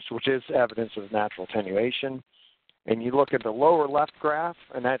products, which is evidence of natural attenuation. And you look at the lower left graph,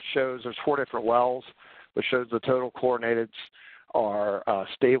 and that shows there's 4 different wells, which shows the total chlorinateds are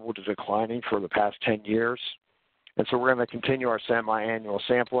stable to declining for the past 10 years. And so we're going to continue our semi-annual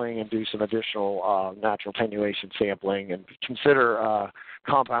sampling and do some additional natural attenuation sampling and consider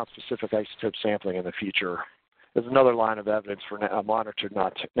compound-specific isotope sampling in the future. There's another line of evidence for monitored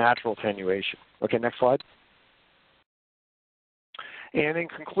natural attenuation. Okay, next slide. And in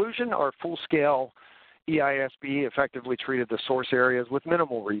conclusion, our full-scale EISB effectively treated the source areas with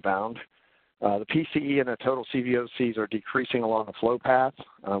minimal rebound. The PCE and the total CVOCs are decreasing along the flow path.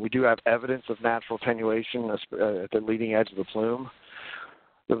 We do have evidence of natural attenuation at the leading edge of the plume.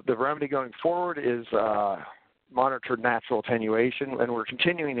 The remedy going forward is monitored natural attenuation, and we're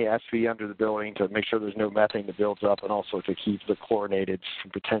continuing the SV under the building to make sure there's no methane that builds up, and also to keep the chlorinateds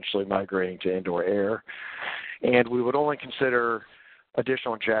from potentially migrating to indoor air. And we would only consider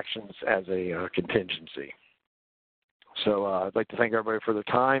additional injections as a contingency. So I'd like to thank everybody for their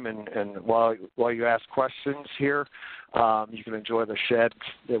time, and while you ask questions here, you can enjoy the shed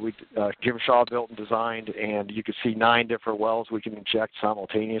that Jim Shaw built and designed, and you can see 9 different wells we can inject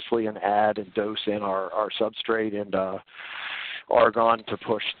simultaneously and add and dose in our substrate and argon to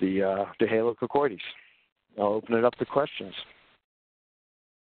push the Halococoides. I'll open it up to questions.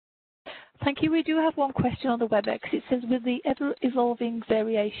 Thank you. We do have one question on the WebEx. It says, with the ever-evolving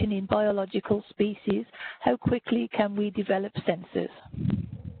variation in biological species, how quickly can we develop sensors?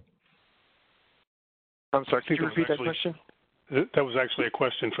 I'm sorry, could you repeat that question? That was actually a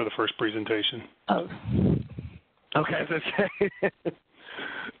question for the first presentation. Oh. Okay.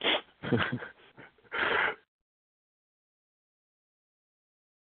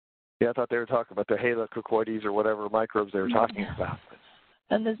 Yeah, I thought they were talking about the halococoides or whatever microbes they were talking about.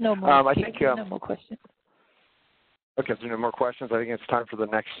 And there's no more, no more questions. Okay, if there are no more questions, I think it's time for the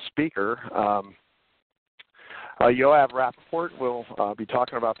next speaker. Yoav Rappaport will be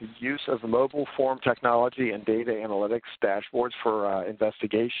talking about the use of mobile form technology and data analytics dashboards for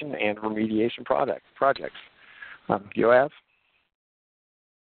investigation and remediation projects. Yoav?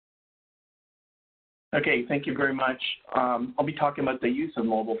 Okay, thank you very much. I'll be talking about the use of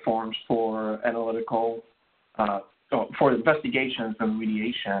mobile forms for analytical, for investigations and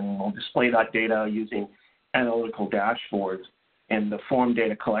remediation. We'll display that data using analytical dashboards and the form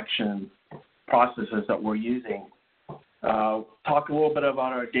data collection processes that we're using. Talk a little bit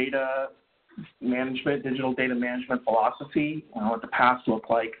about our data management, digital data management philosophy, what the past looked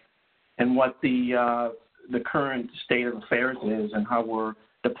like, and what the current state of affairs is and how we're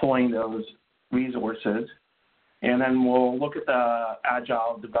deploying those resources. And then we'll look at the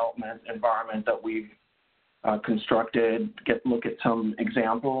agile development environment that we've constructed, look at some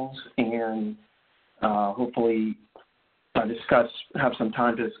examples, and hopefully have some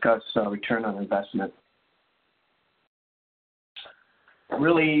time to discuss return on investment.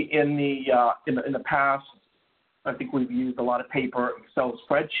 Really, in the past, I think we've used a lot of paper, Excel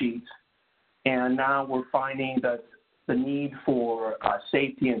spreadsheets, and now we're finding that the need for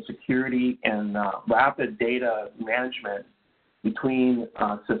safety and security and rapid data management between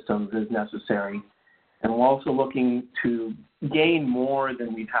systems is necessary. And we're also looking to gain more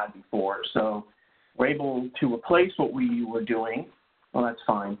than we've had before. So we're able to replace what we were doing. Well, that's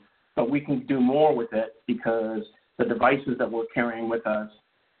fine. But we can do more with it because the devices that we're carrying with us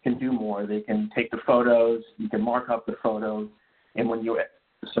can do more. They can take the photos, you can mark up the photos, and when you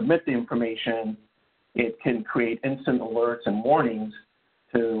submit the information, it can create instant alerts and warnings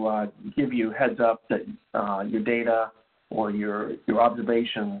to give you heads up that your data or your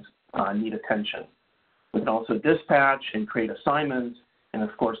observations need attention. We can also dispatch and create assignments and,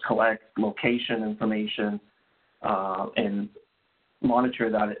 of course, collect location information and monitor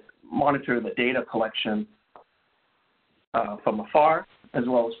the data collection from afar, as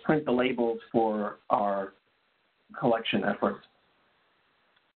well as print the labels for our collection efforts.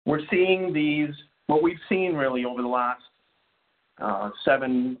 We're seeing what we've seen really over the last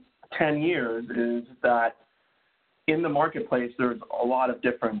 7-10 years is that in the marketplace there's a lot of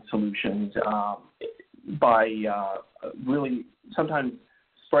different solutions really sometimes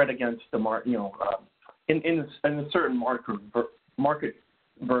spread against the in a certain market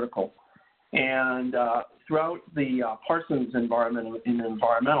vertical. And throughout the Parsons environment in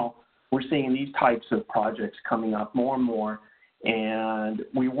environmental, we're seeing these types of projects coming up more and more, and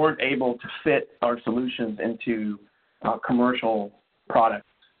we weren't able to fit our solutions into commercial products.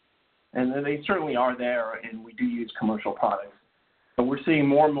 And they certainly are there, and we do use commercial products. But we're seeing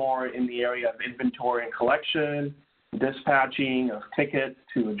more and more in the area of inventory and collection, dispatching of tickets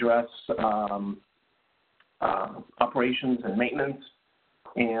to address operations and maintenance,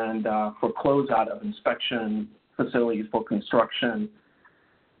 and for closeout of inspection facilities for construction,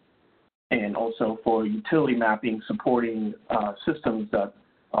 and also for utility mapping, supporting systems that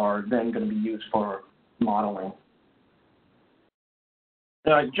are then going to be used for modeling.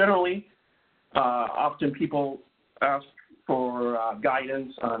 Generally, often people ask for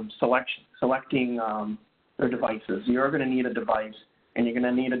guidance on selecting their devices. You're going to need a device, and you're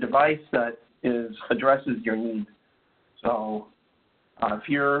going to need a device that addresses your needs. So if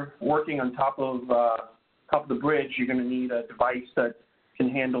you're working on top of the bridge, you're going to need a device that can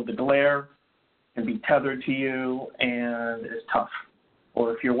handle the glare and be tethered to you and is tough.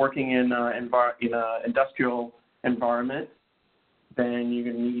 Or if you're working in an industrial environment, then you're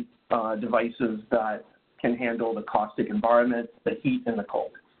going to need devices that can handle the caustic environment, the heat, and the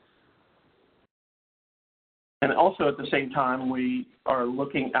cold. And also at the same time, we are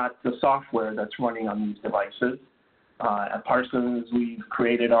looking at the software that's running on these devices. At Parsons, we've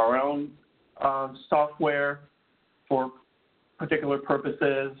created our own software for particular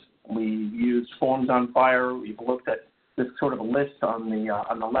purposes. We've used Forms on Fire. We've looked at this sort of a list on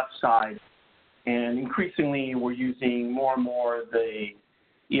the left side. And increasingly, we're using more and more the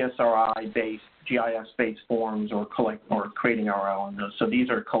ESRI-based, GIS-based forms or creating our own. So these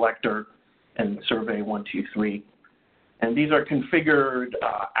are collector and Survey 123. And these are configured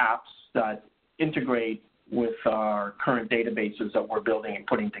apps that integrate with our current databases that we're building and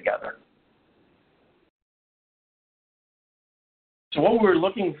putting together. So what we're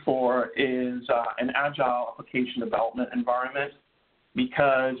looking for is an agile application development environment,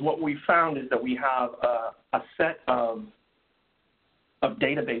 because what we found is that we have a set of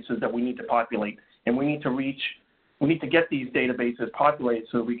databases that we need to populate, and we need to get these databases populated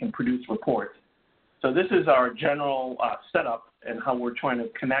so that we can produce reports. So this is our general setup and how we're trying to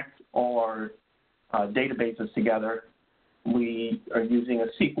connect all our databases together. We are using a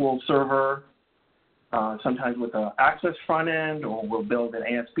SQL server, sometimes with an Access front end, or we'll build an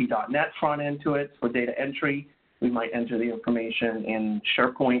ASP.NET front end to it for data entry. We might enter the information in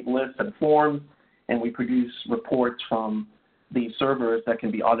SharePoint lists and forms, and we produce reports from these servers that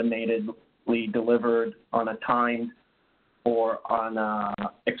can be automatically delivered on a timed or on an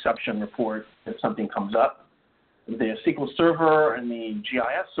exception report if something comes up. The SQL server and the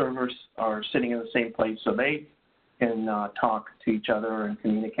GIS servers are sitting in the same place, so they can talk to each other and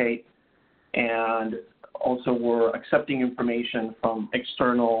communicate. And also we're accepting information from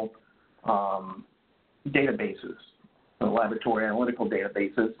external databases, so laboratory analytical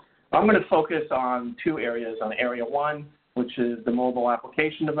databases. I'm going to focus on two areas. On area one, which is the mobile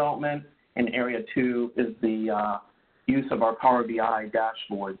application development, and area two is the use of our Power BI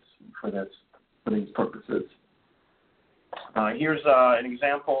dashboards for these purposes. Here's an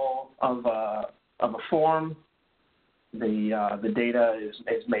example of a form. The data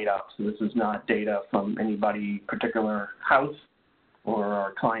is made up, so this is not data from anybody particular house or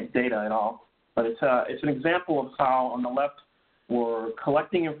our client data at all. But it's an example of how on the left we're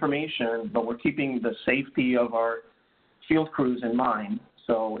collecting information, but we're keeping the safety of our field crews in mind.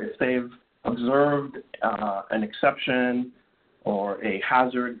 So if they've observed an exception or a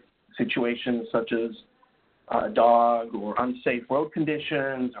hazard situation such as a dog or unsafe road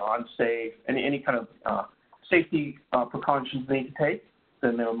conditions or unsafe, any kind of safety precautions they need to take,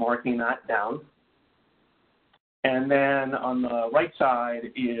 then they're marking that down. And then on the right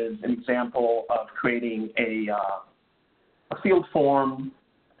side is an example of creating a field form,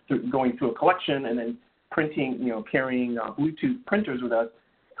 going through a collection and then printing, carrying Bluetooth printers with us,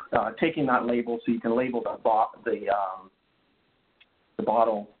 taking that label so you can label the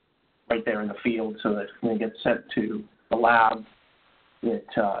bottle right there in the field, so that when it gets sent to the lab, it's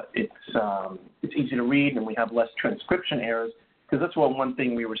easy to read and we have less transcription errors, because that's one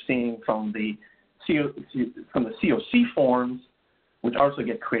thing we were seeing from the COC forms, which also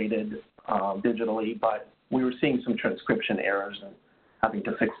get created digitally, but we were seeing some transcription errors and having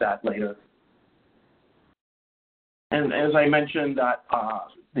to fix that later. And as I mentioned, that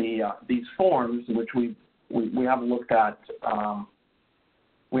these forms, which we have looked at,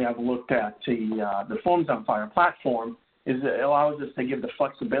 the Forms on Fire platform, it allows us to give the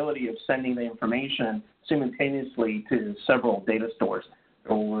flexibility of sending the information simultaneously to several data stores.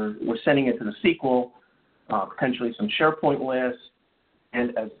 So we're sending it to the SQL, potentially some SharePoint lists,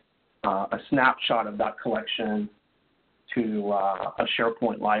 and a snapshot of that collection to a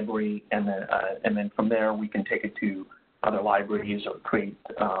SharePoint library, and then from there we can take it to other libraries or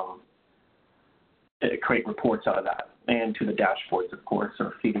create reports out of that, and to the dashboards, of course,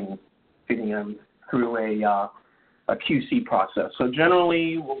 or feeding them through a QC process. So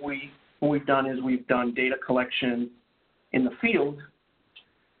generally, what we've done is we've done data collection in the field,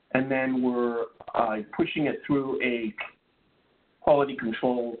 and then we're pushing it through a quality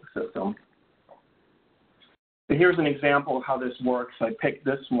control system. So here's an example of how this works. I picked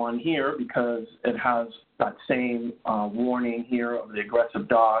this one here because it has that same warning here of the aggressive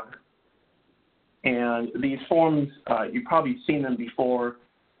dog. And these forms, you've probably seen them before,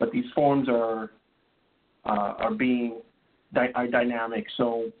 but these forms are dynamic.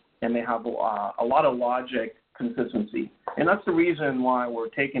 So, and they have a lot of logic consistency. And that's the reason why we're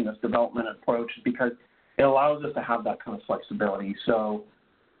taking this development approach, because it allows us to have that kind of flexibility. So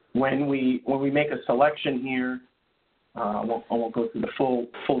when we make a selection here, I won't go through the full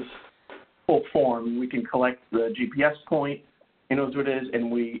form. We can collect the GPS point, it knows what it is,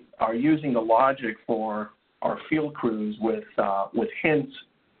 and we are using the logic for our field crews with hints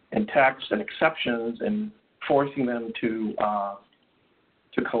and text and exceptions, and forcing them to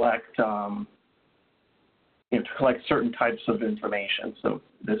collect to collect certain types of information. So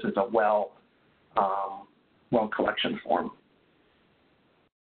this is a well collection form.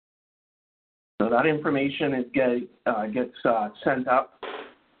 So that information gets sent up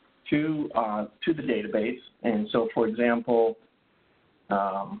to the database. And so, for example,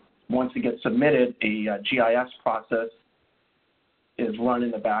 once it gets submitted, a GIS process is run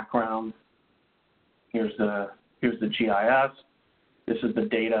in the background Here's the GIS. This is the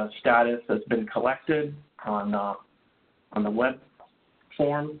data status that's been collected on the web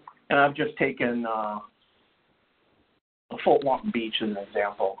form. And I've just taken Fort Walton Beach as an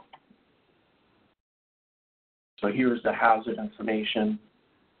example. So here's the hazard information.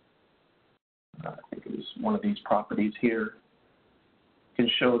 I think it was one of these properties here. Can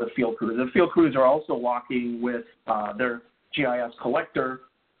show the field crews. The field crews are also walking with their GIS collector.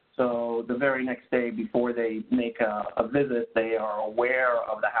 So the very next day before they make a visit, they are aware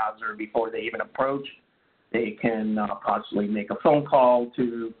of the hazard before they even approach. They can possibly make a phone call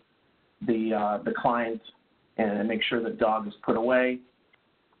to the client and make sure the dog is put away,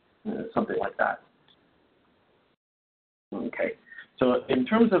 something like that. Okay, so in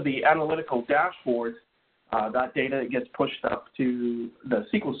terms of the analytical dashboards, that data gets pushed up to the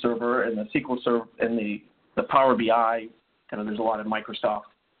SQL Server, and the SQL Server and the Power BI. There's a lot of Microsoft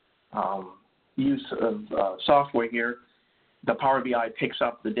use of software here. The Power BI picks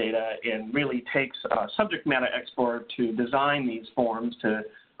up the data and really takes a subject matter expert to design these forms to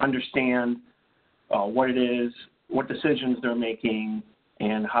understand what it is, what decisions they're making,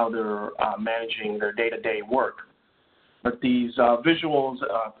 and how they're managing their day-to-day work. But these visuals,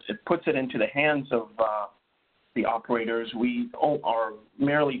 it puts it into the hands of the operators. We are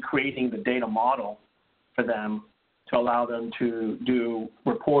merely creating the data model for them to allow them to do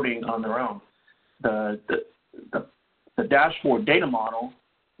reporting on their own. The dashboard data model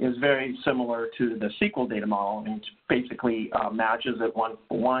is very similar to the SQL data model, and basically matches it one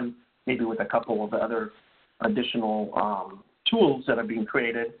for one, maybe with a couple of other additional tools that are being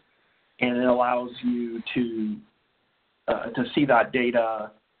created, and it allows you to see that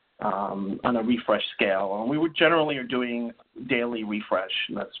data on a refresh scale. And we generally are doing daily refresh.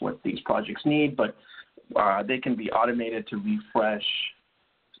 That's what these projects need, but they can be automated to refresh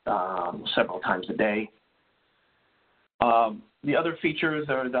several times a day. The other features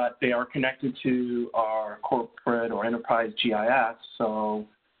are that they are connected to our corporate or enterprise GIS. So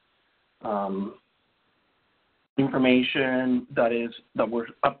information that we're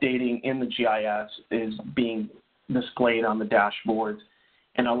updating in the GIS is being displayed on the dashboards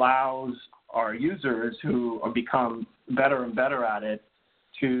and allows our users who are become better and better at it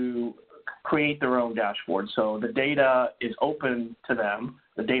to create their own dashboard. So the data is open to them,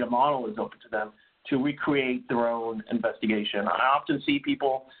 the data model is open to them to recreate their own investigation. I often see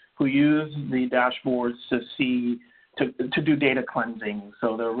people who use the dashboards to do data cleansing.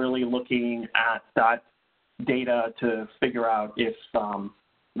 So they're really looking at that data to figure out if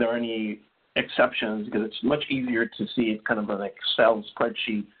there are any exceptions, because it's much easier to see it kind of an Excel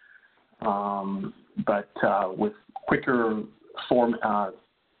spreadsheet, but with quicker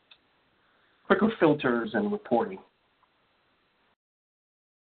filters and reporting.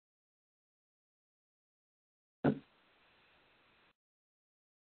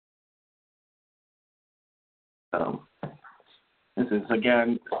 This is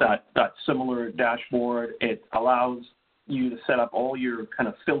again that similar dashboard. It allows you to set up all your kind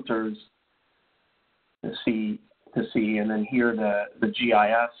of filters to see, and then here the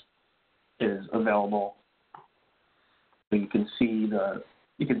GIS is available. So you can see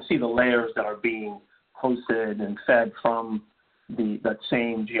the layers that are being hosted and fed from that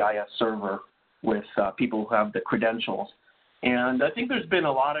same GIS server with people who have the credentials. And I think there's been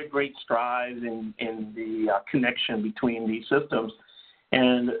a lot of great strides in the connection between these systems.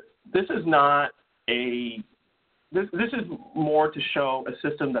 And this is not this is more to show a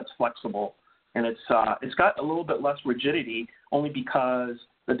system that's flexible, and it's got a little bit less rigidity, only because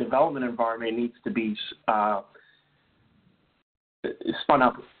the development environment needs to be spun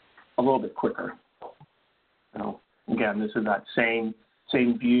up a little bit quicker. Again, this is that same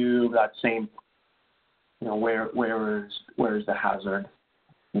view, that same, where is the hazard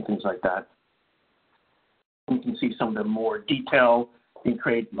and things like that. You can see some of the more detail. You can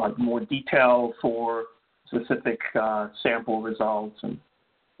create more detail for specific sample results and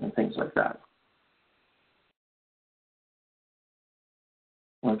things like that.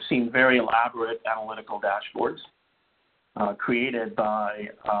 I've seen very elaborate analytical dashboards created by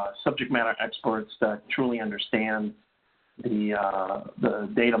subject matter experts that truly understand the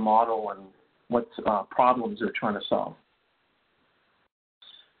data model and what problems they're trying to solve.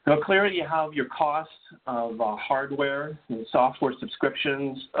 Now, clearly, you have your costs of hardware and software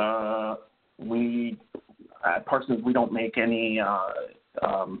subscriptions. At Parsons, we don't make any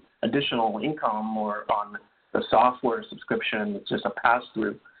additional income or on the software subscription. It's just a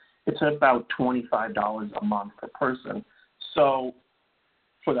pass-through. It's about $25 a month per person. So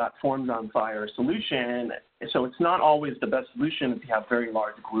for that Forms on Fire solution. So it's not always the best solution if you have very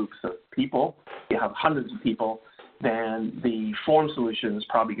large groups of people. If you have hundreds of people, then the form solution is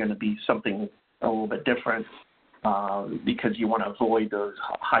probably going to be something a little bit different because you want to avoid those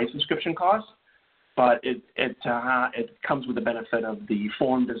high subscription costs. But it comes with the benefit of the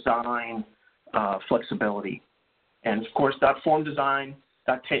form design flexibility. And, of course, that form design,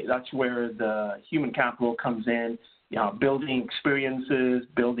 that's where the human capital comes in, building experiences,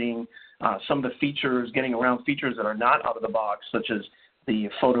 building some of the features, getting around features that are not out of the box, such as the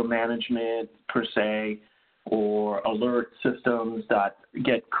photo management per se, or alert systems that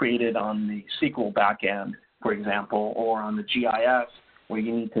get created on the SQL backend, for example, or on the GIS, where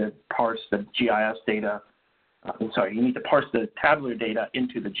you need to parse the GIS data. You need to parse the tabular data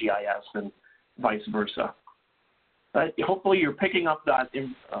into the GIS and vice versa. But hopefully you're picking up that.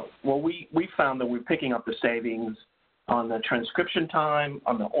 We found that we're picking up the savings on the transcription time,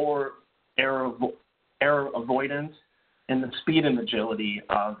 on the error avoidance, and the speed and agility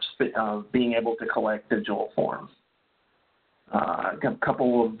of being able to collect digital forms. I've got a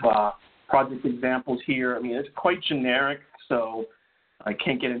couple of project examples here. I mean, it's quite generic, so I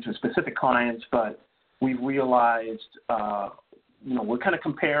can't get into specific clients, but we've realized, we're kind of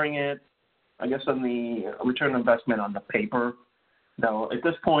comparing it, I guess, on the return on investment on the paper. Now, at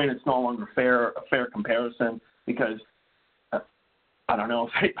this point, it's no longer a fair comparison because I don't know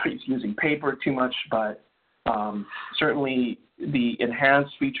if anybody's using paper too much, but certainly the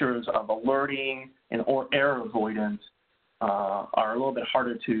enhanced features of alerting and or error avoidance are a little bit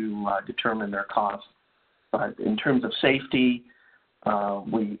harder to determine their cost. But in terms of safety,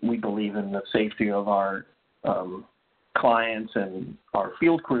 we believe in the safety of our clients and our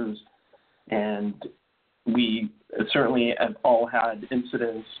field crews, and we certainly have all had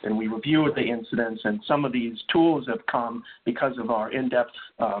incidents, and we review the incidents, and some of these tools have come because of our in-depth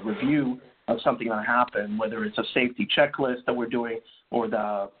review of something that happened, whether it's a safety checklist that we're doing or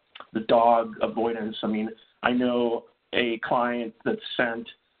the dog avoidance. I mean, I know a client that sent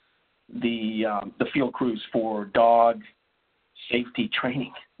the field crews for dog safety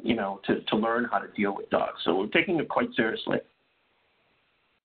training, to learn how to deal with dogs. So we're taking it quite seriously.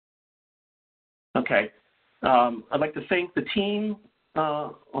 Okay. I'd like to thank the team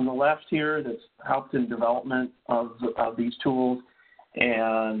on the left here that's helped in development of these tools.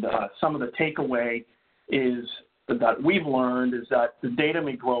 And some of the takeaway is that we've learned is that the data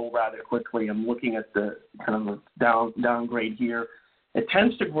may grow rather quickly. I'm looking at the kind of a downgrade here. It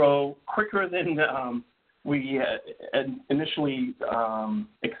tends to grow quicker than we initially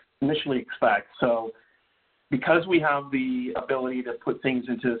expect. So because we have the ability to put things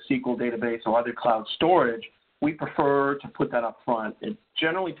into a SQL database or other cloud storage, we prefer to put that up front. It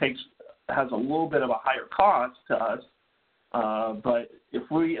generally has a little bit of a higher cost to us, but if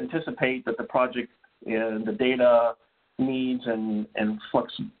we anticipate that the project and the data needs and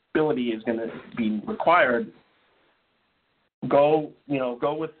flexibility is going to be required, go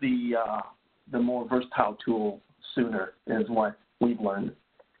with the more versatile tool sooner is what we've learned.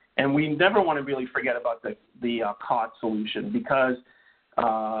 And we never want to really forget about the COTS solution because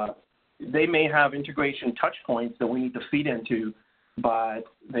they may have integration touch points that we need to feed into, but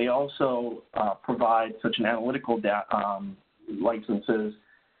they also provide such an analytical licenses.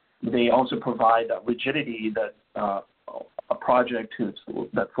 They also provide that rigidity that a project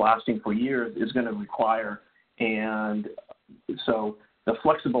that's lasting for years is going to require. And so the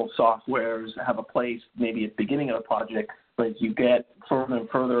flexible softwares have a place maybe at the beginning of the project, but as you get further and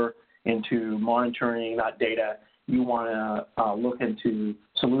further into monitoring that data, you want to look into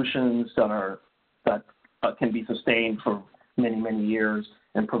solutions that can be sustained for many, many years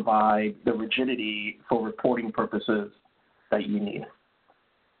and provide the rigidity for reporting purposes that you need.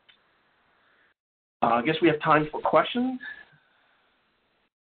 I guess we have time for questions.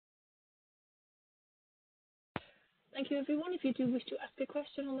 Thank you, everyone. If you do wish to ask a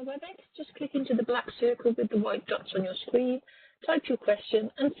question on the WebEx, just click into the black circle with the white dots on your screen, type your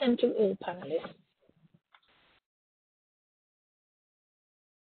question, and send to all panelists.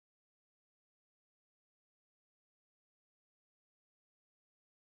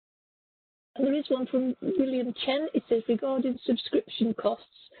 And there is one from William Chen. It says, regarding subscription costs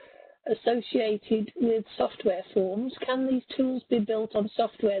associated with software forms, can these tools be built on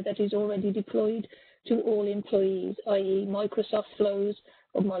software that is already deployed to all employees, i.e. Microsoft Flows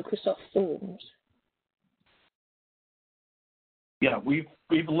or Microsoft Forms? Yeah, we've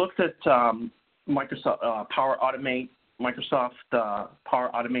looked at Microsoft Power Automate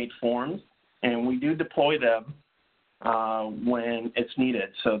forms, and we do deploy them when it's needed.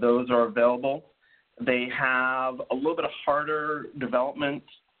 So those are available. They have a little bit of harder development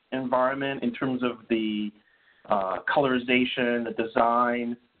environment in terms of the colorization, the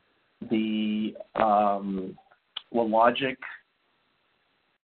design, the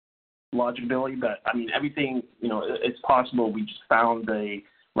logicability, but I mean everything, it's possible. We just found the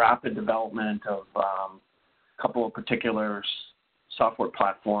rapid development of a couple of particular software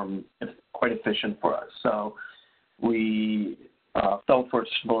platform is quite efficient for us. So we felt for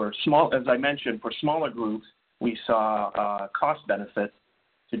small, as I mentioned, for smaller groups, we saw cost benefit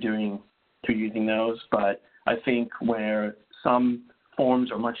to using those. But I think where some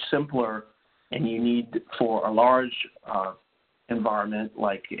forms are much simpler and you need for a large environment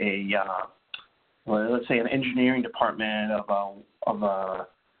like let's say an engineering department of a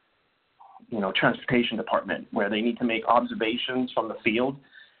transportation department where they need to make observations from the field.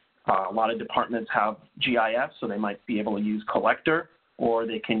 A lot of departments have GIS, so they might be able to use Collector, or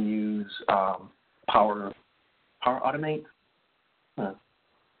they can use Power Automate, the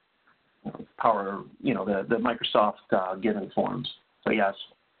Microsoft given forms. So yes,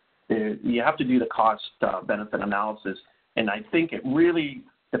 you have to do the cost benefit analysis, and I think it really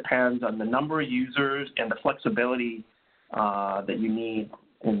depends on the number of users and the flexibility that you need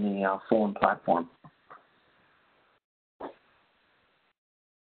in the form platform.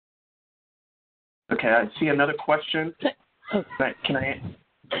 Okay, I see another question.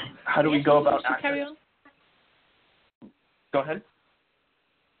 How do we go about access? Carry on. Go ahead.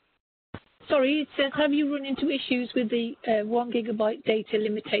 Sorry, it says, have you run into issues with the 1 gigabyte data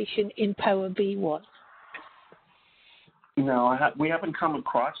limitation in Power B1? No, we haven't come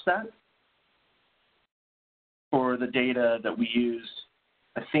across that for the data that we used.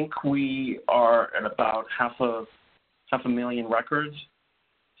 I think we are at about half a million records.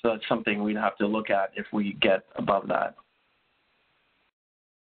 So that's something we'd have to look at if we get above that.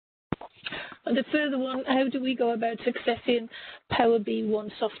 And the further one, how do we go about accessing Power B1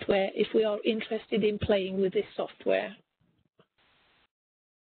 software if we are interested in playing with this software?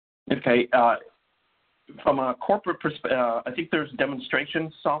 Okay. From a corporate perspective, I think there's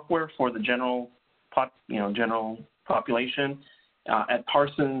demonstration software for the general population. At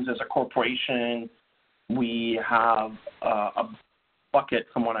Parsons, as a corporation, we have a bucket,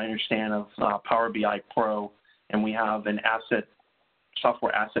 from what I understand, of Power BI Pro, and we have an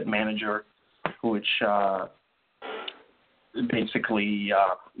software asset manager, which basically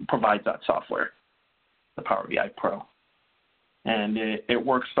provides that software, the Power BI Pro. And it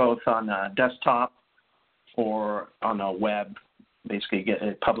works both on a desktop or on a web. Basically,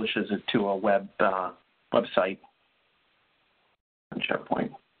 it publishes it to a website on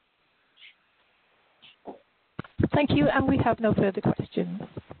SharePoint. Thank you, and we have no further questions.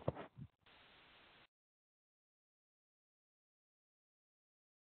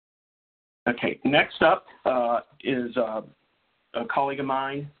 Okay, next up is a colleague of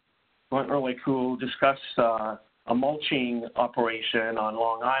mine, Glenn Ehrlich, who will discuss a mulching operation on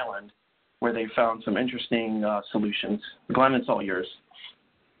Long Island where they found some interesting solutions. Glenn, it's all yours.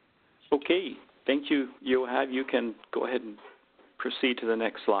 Okay, thank you, Yoav. You can go ahead and proceed to the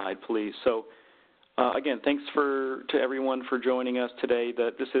next slide, please. So, again, thanks to everyone for joining us today.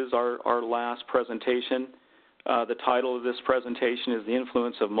 This is our last presentation. The title of this presentation is The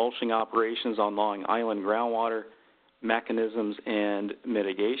Influence of Mulching Operations on Long Island Groundwater, Mechanisms and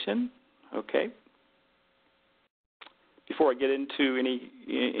Mitigation. Okay. Before I get into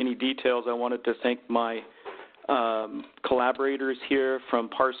any details, I wanted to thank my collaborators here from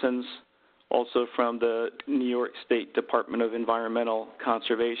Parsons, also from the New York State Department of Environmental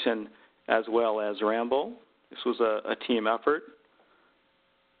Conservation, as well as Rambo. This was a team effort.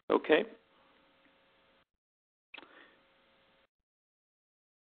 Okay.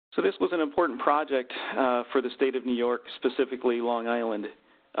 So this was an important project for the state of New York, specifically Long Island.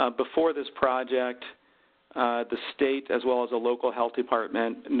 Before this project, the state, as well as the local health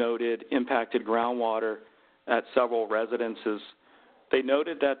department, noted impacted groundwater at several residences. They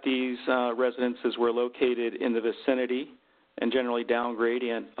noted that these residences were located in the vicinity and generally down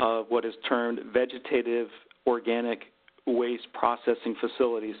gradient of what is termed vegetative organic waste processing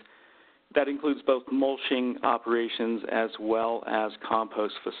facilities. That includes both mulching operations as well as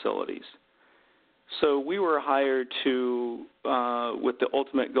compost facilities. So we were hired to, with the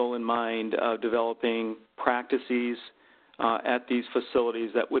ultimate goal in mind of developing practices at these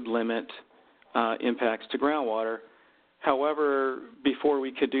facilities that would limit impacts to groundwater. However, before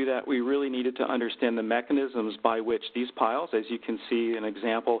we could do that, we really needed to understand the mechanisms by which these piles, as you can see an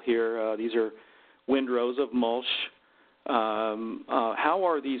example here, these are windrows of mulch. How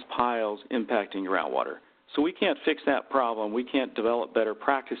are these piles impacting groundwater? So we can't fix that problem. We can't develop better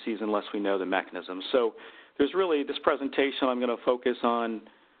practices unless we know the mechanisms. So there's really, this presentation, I'm going to focus on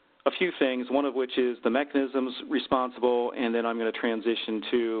a few things, one of which is the mechanisms responsible, and then I'm going to transition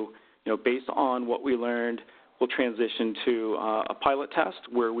to, based on what we learned, we'll transition to a pilot test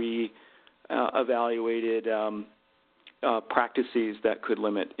where we evaluated practices that could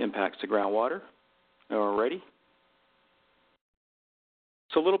limit impacts to groundwater. All righty.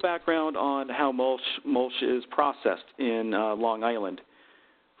 So a little background on how mulch is processed in Long Island.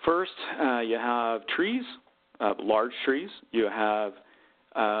 First, you have trees, large trees. You have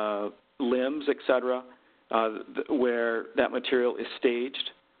limbs, etc., where that material is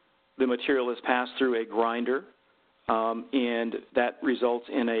staged. The material is passed through a grinder, and that results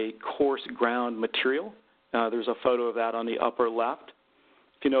in a coarse ground material. There's a photo of that on the upper left.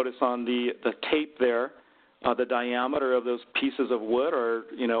 If you notice on the tape there, the diameter of those pieces of wood are,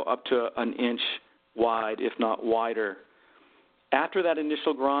 up to an inch wide, if not wider. After that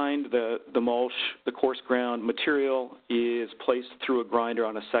initial grind, the mulch, the coarse ground material, is placed through a grinder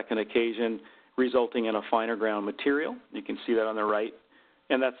on a second occasion, resulting in a finer ground material. You can see that on the right.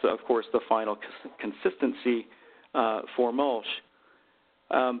 And that's, of course, the final consistency for mulch.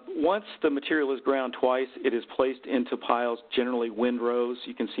 Once the material is ground twice, it is placed into piles, generally windrows.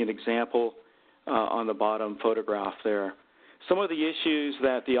 You can see an example on the bottom photograph there. Some of the issues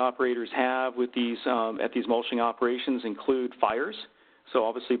that the operators have with these at these mulching operations include fires. So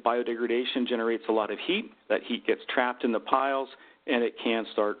obviously biodegradation generates a lot of heat. That heat gets trapped in the piles, and it can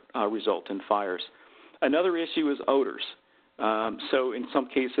result in fires. Another issue is odors. So in some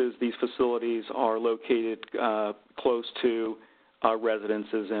cases, these facilities are located close to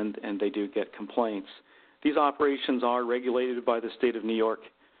residences, and they do get complaints. These operations are regulated by the state of New York,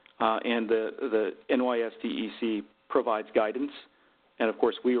 and the NYSDEC provides guidance. And of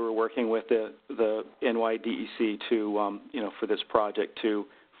course, we were working with the NYDEC to, for this project to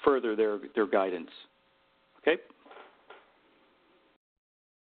further their guidance. Okay.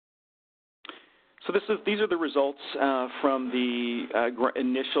 So these are the results from the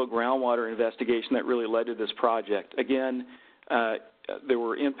initial groundwater investigation that really led to this project. Again, there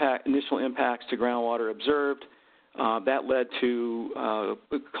were initial impacts to groundwater observed. That led to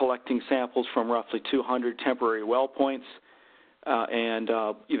collecting samples from roughly 200 temporary well points and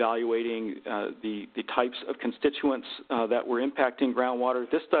evaluating the types of constituents that were impacting groundwater.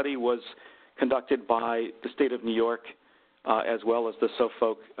 This study was conducted by the state of New York as well as the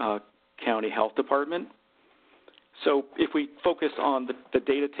Suffolk County Health Department. So if we focus on the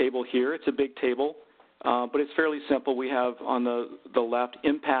data table here, it's a big table, but it's fairly simple. We have on the left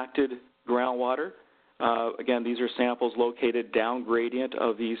impacted groundwater. Again, these are samples located down gradient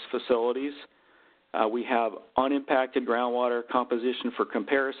of these facilities. We have unimpacted groundwater composition for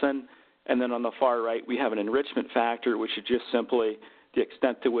comparison, and then on the far right we have an enrichment factor, which is just simply the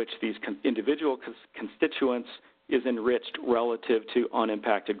extent to which these individual constituents is enriched relative to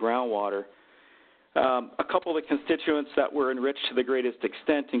unimpacted groundwater. A couple of the constituents that were enriched to the greatest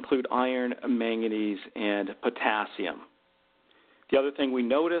extent include iron, manganese, and potassium. The other thing we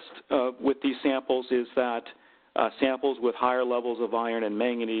noticed with these samples is that samples with higher levels of iron and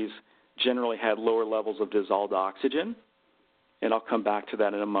manganese generally had lower levels of dissolved oxygen, and I'll come back to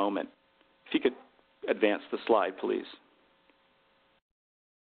that in a moment. If you could advance the slide, please.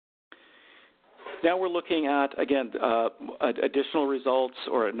 Now we're looking at, again, additional results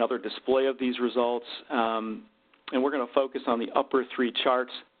or another display of these results, and we're going to focus on the upper three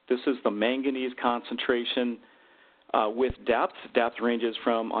charts. This is the manganese concentration with depth. Depth ranges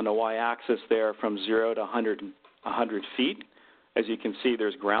from, on the y-axis there, from 0 to 100 feet. As you can see,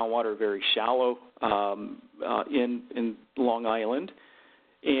 there's groundwater very shallow in Long Island,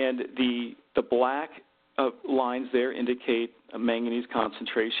 and the black lines there indicate manganese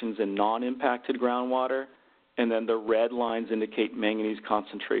concentrations in non-impacted groundwater, and then the red lines indicate manganese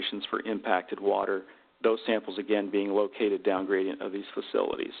concentrations for impacted water, those samples again being located down gradient of these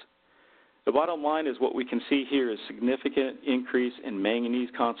facilities. The bottom line is what we can see here is significant increase in manganese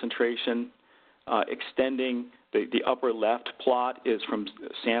concentration, extending the upper left plot is from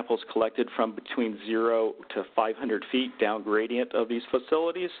samples collected from between 0 to 500 feet down gradient of these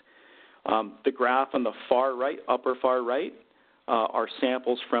facilities. The graph on the far right, upper far right, are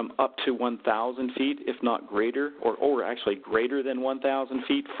samples from up to 1,000 feet, if not greater, or actually greater than 1,000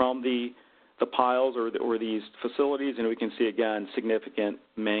 feet from the piles or these facilities, and we can see again significant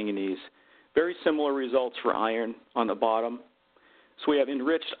manganese. Very similar results for iron on the bottom. So we have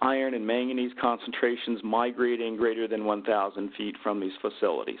enriched iron and manganese concentrations migrating greater than 1,000 feet from these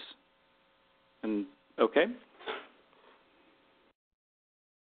facilities. And okay.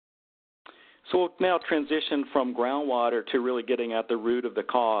 So we'll now transition from groundwater to really getting at the root of the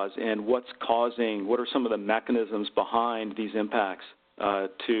cause and what are some of the mechanisms behind these impacts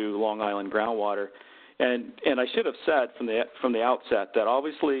to Long Island groundwater. And I should have said from the outset that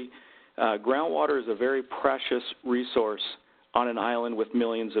obviously groundwater is a very precious resource on an island with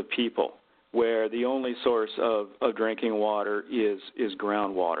millions of people, where the only source of drinking water is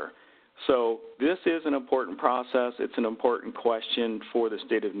groundwater. So this is an important process. It's an important question for the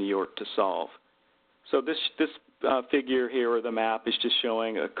state of New York to solve. So this figure here, or the map, is just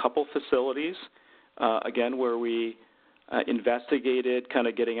showing a couple facilities, again, where we investigated kind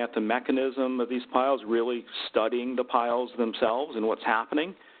of getting at the mechanism of these piles, really studying the piles themselves and what's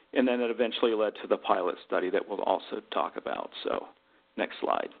happening, and then it eventually led to the pilot study that we'll also talk about. So next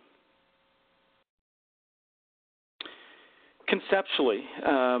slide. Conceptually,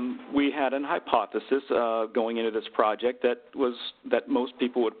 we had an hypothesis going into this project that most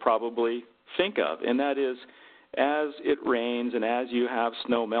people would probably think of, and that is, as it rains and as you have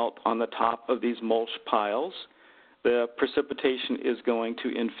snow melt on the top of these mulch piles, the precipitation is going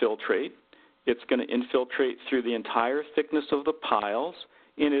to infiltrate. It's going to infiltrate through the entire thickness of the piles,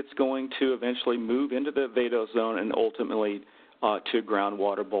 and it's going to eventually move into the vadose zone and ultimately to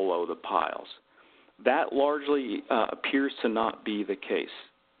groundwater below the piles. That largely appears to not be the case.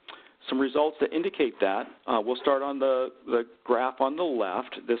 Some results that indicate that, we'll start on the graph on the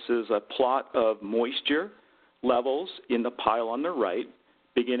left. This is a plot of moisture levels in the pile on the right,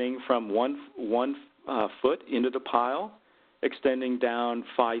 beginning from one foot into the pile, extending down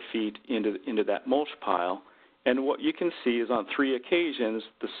 5 feet into that mulch pile. And what you can see is on 3 occasions,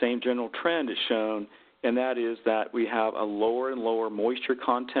 the same general trend is shown, and that is that we have a lower and lower moisture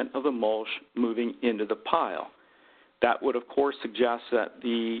content of the mulch moving into the pile. That would, of course, suggest that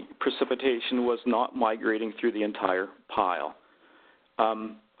the precipitation was not migrating through the entire pile. A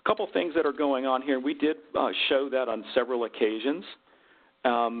couple things that are going on here. We did show that on several occasions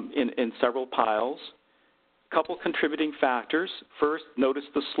in several piles. A couple contributing factors. First, notice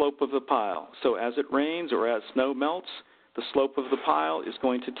the slope of the pile. So as it rains or as snow melts, the slope of the pile is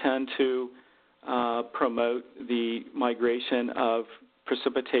going to tend to promote the migration of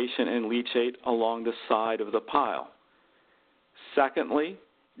precipitation and leachate along the side of the pile. Secondly,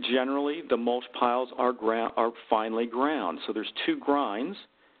 generally the mulch piles are finely ground. So there's 2 grinds,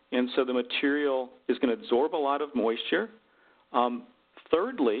 and so the material is going to absorb a lot of moisture.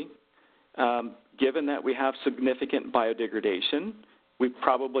 Thirdly, given that we have significant biodegradation, we've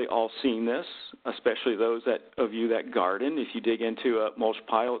probably all seen this, especially those of you that garden. If you dig into a mulch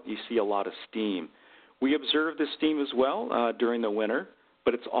pile, you see a lot of steam. We observe this steam as well during the winter,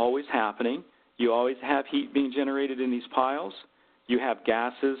 but it's always happening. You always have heat being generated in these piles. You have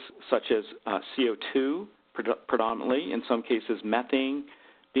gases such as CO2, predominantly, in some cases methane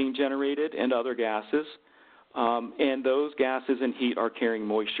being generated, and other gases. And those gases and heat are carrying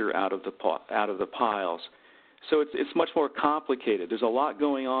moisture out of the piles. So it's much more complicated. There's a lot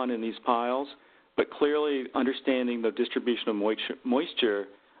going on in these piles, but clearly understanding the distribution of moisture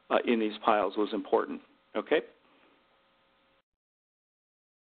in these piles was important. Okay?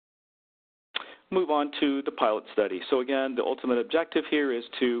 Move on to the pilot study. So again, the ultimate objective here is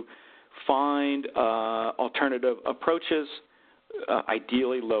to find alternative approaches,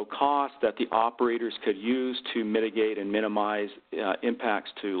 ideally low cost, that the operators could use to mitigate and minimize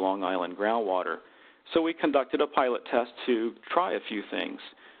impacts to Long Island groundwater. So we conducted a pilot test to try a few things.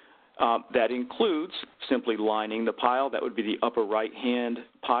 That includes simply lining the pile. That would be the upper right-hand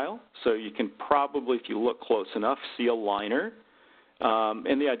pile. So you can probably, if you look close enough, see a liner.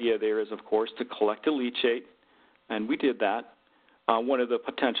 And the idea there is, of course, to collect a leachate, and we did that. One of the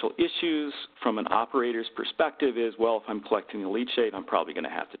potential issues from an operator's perspective is, well, if I'm collecting a leachate, I'm probably going to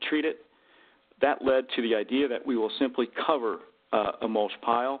have to treat it. That led to the idea that we will simply cover a mulch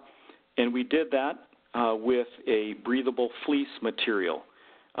pile, and we did that with a breathable fleece material.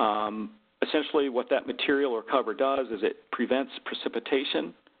 Essentially what that material or cover does is it prevents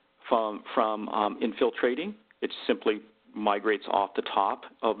precipitation from infiltrating. It simply migrates off the top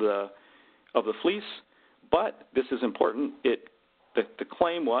of the fleece. But this is important. The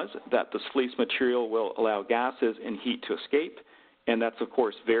claim was that this fleece material will allow gases and heat to escape, and that's, of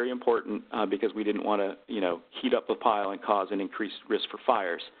course, very important because we didn't want to, heat up the pile and cause an increased risk for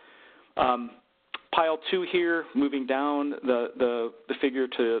fires. Pile 2 here, moving down the figure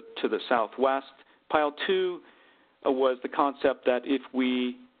to the southwest. Pile 2 was the concept that if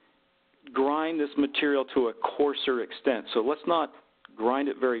we grind this material to a coarser extent, so let's not grind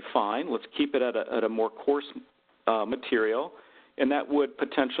it very fine, let's keep it at a more coarse material, and that would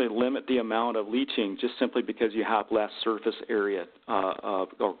potentially limit the amount of leaching just simply because you have less surface area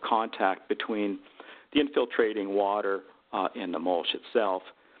or contact between the infiltrating water and the mulch itself.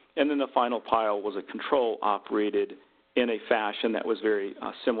 And then the final pile was a control operated in a fashion that was very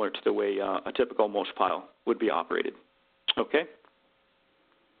similar to the way a typical mulch pile would be operated. Okay?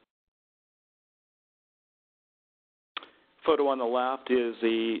 Photo on the left is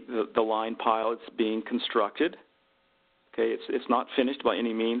the line pile. It's being constructed. Okay, it's not finished by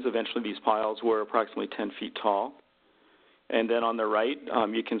any means. Eventually these piles were approximately 10 feet tall. And then on the right,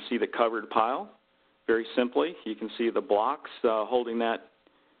 you can see the covered pile. Very simply, you can see the blocks holding that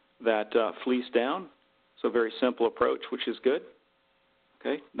fleece down. So a very simple approach, which is good.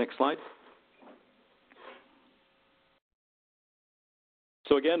 Okay, next slide.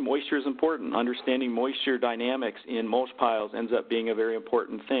 So again, moisture is important. Understanding moisture dynamics in mulch piles ends up being a very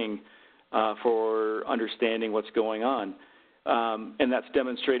important thing for understanding what's going on. And that's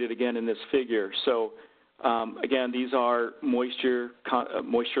demonstrated again in this figure. So again, these are moisture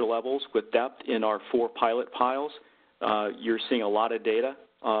levels with depth in our 4 pilot piles. You're seeing a lot of data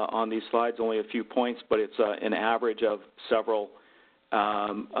on these slides, only a few points, but it's an average of several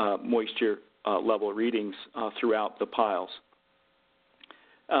moisture level readings throughout the piles.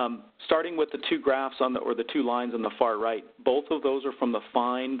 Starting with the 2 graphs or the 2 lines on the far right, both of those are from the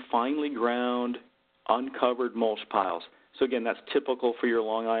finely ground, uncovered mulch piles. So again, that's typical for your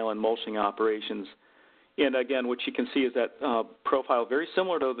Long Island mulching operations. And again, what you can see is that profile very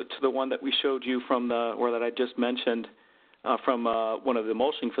similar to the one that we showed you from that I just mentioned from one of the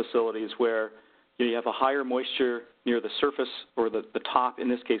mulching facilities, where you have a higher moisture near the surface or the top, in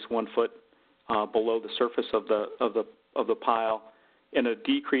this case 1 foot below the surface of the pile, and a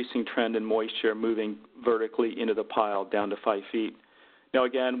decreasing trend in moisture moving vertically into the pile down to 5 feet. Now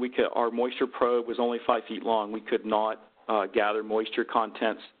again, our moisture probe was only 5 feet long. We could not gather moisture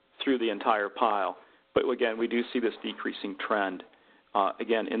contents through the entire pile. But again, we do see this decreasing trend,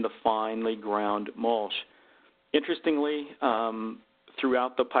 again, in the finely ground mulch. Interestingly,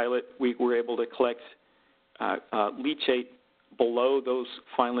 throughout the pilot, we were able to collect leachate below those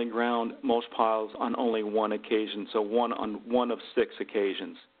finely ground mulch piles on only 1 occasion, so on 1 of 6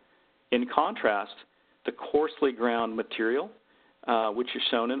 occasions. In contrast, the coarsely ground material, which is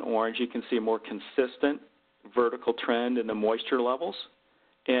shown in orange, you can see a more consistent vertical trend in the moisture levels.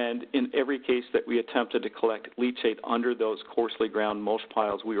 And in every case that we attempted to collect leachate under those coarsely ground mulch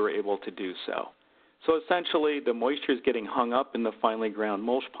piles, we were able to do so. So essentially, the moisture is getting hung up in the finely ground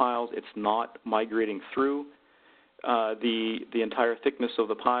mulch piles. It's not migrating through the entire thickness of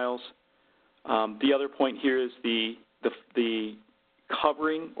the piles. The other point here is the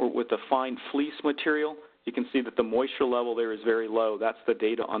covering, or with the fine fleece material. You can see that the moisture level there is very low. That's the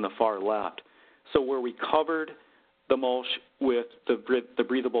data on the far left. So where we covered the mulch with the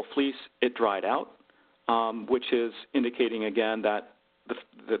breathable fleece, it dried out, which is indicating again that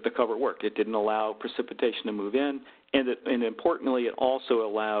the cover worked. It didn't allow precipitation to move in, and importantly, it also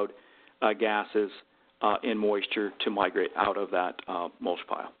allowed gases and moisture to migrate out of that mulch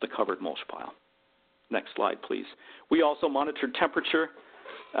pile, the covered mulch pile. Next slide, please. We also monitored temperature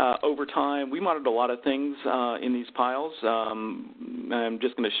over time. We monitored a lot of things in these piles. I'm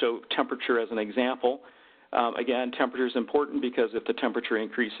just going to show temperature as an example. Again, temperature is important because if the temperature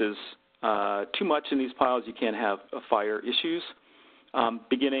increases too much in these piles, you can have fire issues.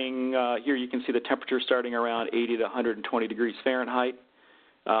 Beginning here, you can see the temperature starting around 80 to 120 degrees Fahrenheit.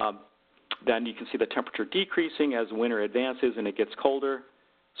 Then you can see the temperature decreasing as winter advances and it gets colder.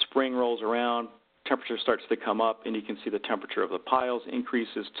 Spring rolls around, temperature starts to come up, and you can see the temperature of the piles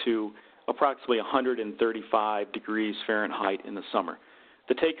increases to approximately 135 degrees Fahrenheit in the summer.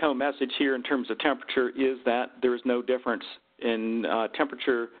 The take-home message here in terms of temperature is that there is no difference in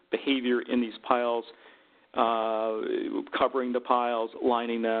temperature behavior in these piles, covering the piles,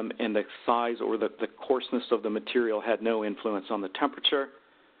 lining them, and the size or the coarseness of the material had no influence on the temperature.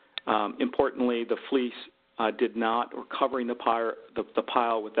 Importantly, the fleece did not, or covering the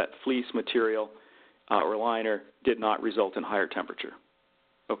pile with that fleece material or liner did not result in higher temperature.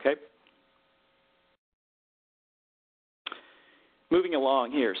 Okay? Moving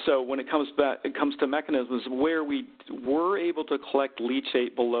along here, so when it comes to mechanisms where we were able to collect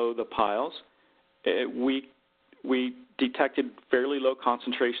leachate below the piles, we detected fairly low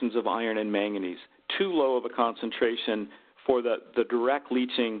concentrations of iron and manganese, too low of a concentration for the direct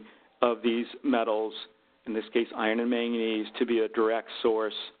leaching of these metals, in this case iron and manganese, to be a direct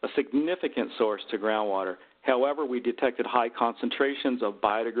source, a significant source to groundwater. However, we detected high concentrations of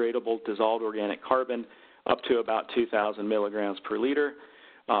biodegradable dissolved organic carbon, up to about 2,000 milligrams per liter.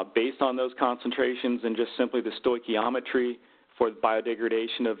 Based on those concentrations and just simply the stoichiometry for the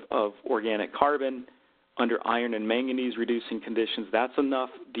biodegradation of organic carbon under iron and manganese reducing conditions. That's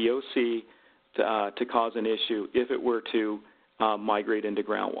enough DOC to cause an issue if it were to migrate into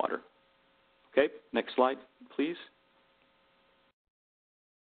groundwater. Okay, next slide, please.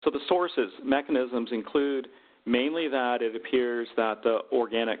 So the sources, mechanisms include mainly that it appears that the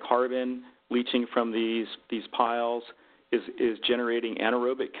organic carbon leaching from these piles is generating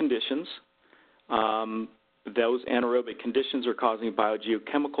anaerobic conditions. Those anaerobic conditions are causing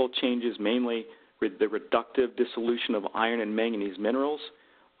biogeochemical changes, mainly with the reductive dissolution of iron and manganese minerals,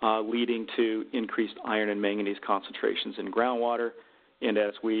 leading to increased iron and manganese concentrations in groundwater. And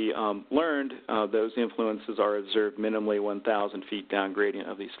as we learned, those influences are observed minimally 1,000 feet down gradient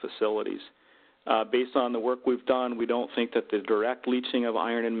of these facilities. Based on the work we've done, we don't think that the direct leaching of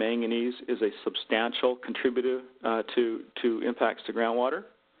iron and manganese is a substantial contributor to impacts to groundwater.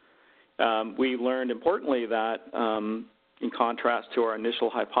 We learned importantly that, in contrast to our initial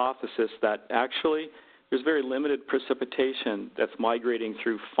hypothesis, that actually there's very limited precipitation that's migrating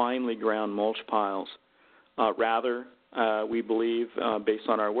through finely ground mulch piles. Rather, we believe, based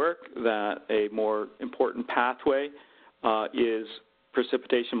on our work, that a more important pathway is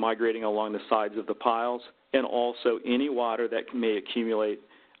precipitation migrating along the sides of the piles, and also any water that may accumulate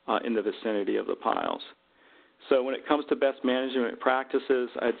in the vicinity of the piles. So when it comes to best management practices,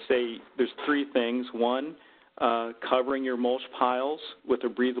 I'd say there's three things. One, covering your mulch piles with a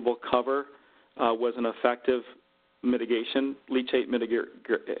breathable cover was an effective mitigation, leachate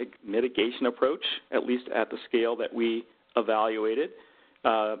mitigation approach, at least at the scale that we evaluated.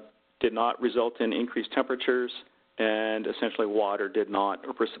 Did not result in increased temperatures, and essentially water did not,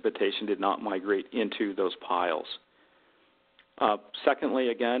 or precipitation did not migrate into those piles. Secondly,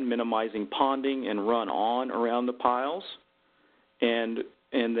 again, minimizing ponding and run-on around the piles. And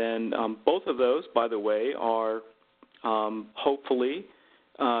then both of those, by the way, are hopefully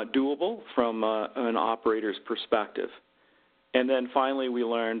doable from an operator's perspective. And then finally, we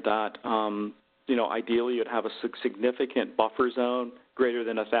learned that, ideally you'd have a significant buffer zone greater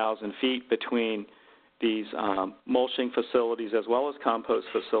than 1,000 feet between these mulching facilities as well as compost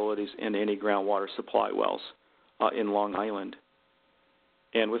facilities and any groundwater supply wells in Long Island.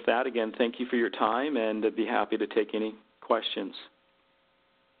 And with that, again, thank you for your time, and I'd be happy to take any questions.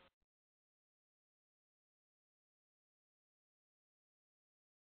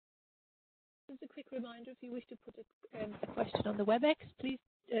 Just a quick reminder, if you wish to put a question on the WebEx, please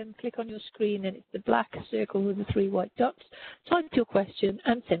click on your screen, and it's the black circle with the 3 white dots. Type your question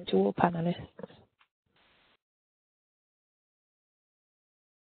and send to all panelists.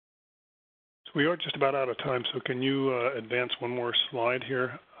 We are just about out of time, so can you advance one more slide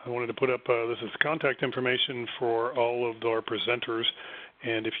here? I wanted to put up, this is contact information for all of our presenters,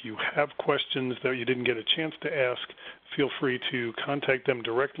 and if you have questions that you didn't get a chance to ask, feel free to contact them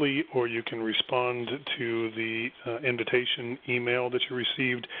directly, or you can respond to the invitation email that you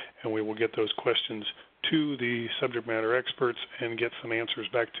received, and we will get those questions to the subject matter experts and get some answers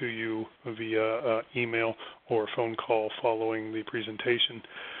back to you via email or phone call following the presentation.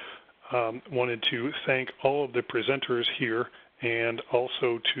 Wanted to thank all of the presenters here, and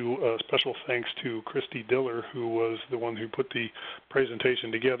also to special thanks to Christy Diller, who was the one who put the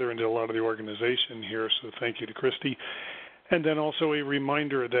presentation together and did a lot of the organization here, so thank you to Christy. And then also a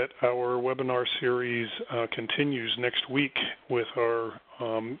reminder that our webinar series continues next week with our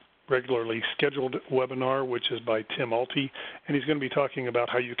regularly scheduled webinar, which is by Tim Alty, and he's going to be talking about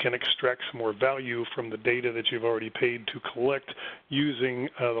how you can extract some more value from the data that you've already paid to collect using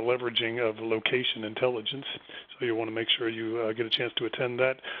the leveraging of location intelligence. So you want to make sure you get a chance to attend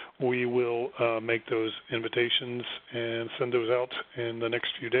that. We will make those invitations and send those out in the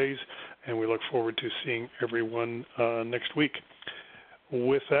next few days, and we look forward to seeing everyone next week.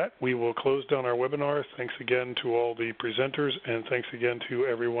 With that, we will close down our webinar. Thanks again to all the presenters, and thanks again to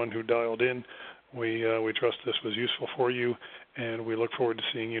everyone who dialed in. We trust this was useful for you, and we look forward to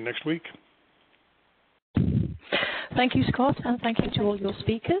seeing you next week. Thank you, Scott, and thank you to all your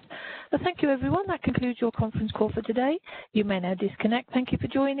speakers. Thank you, everyone. That concludes your conference call for today. You may now disconnect. Thank you for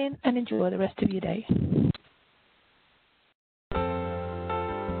joining, and enjoy the rest of your day.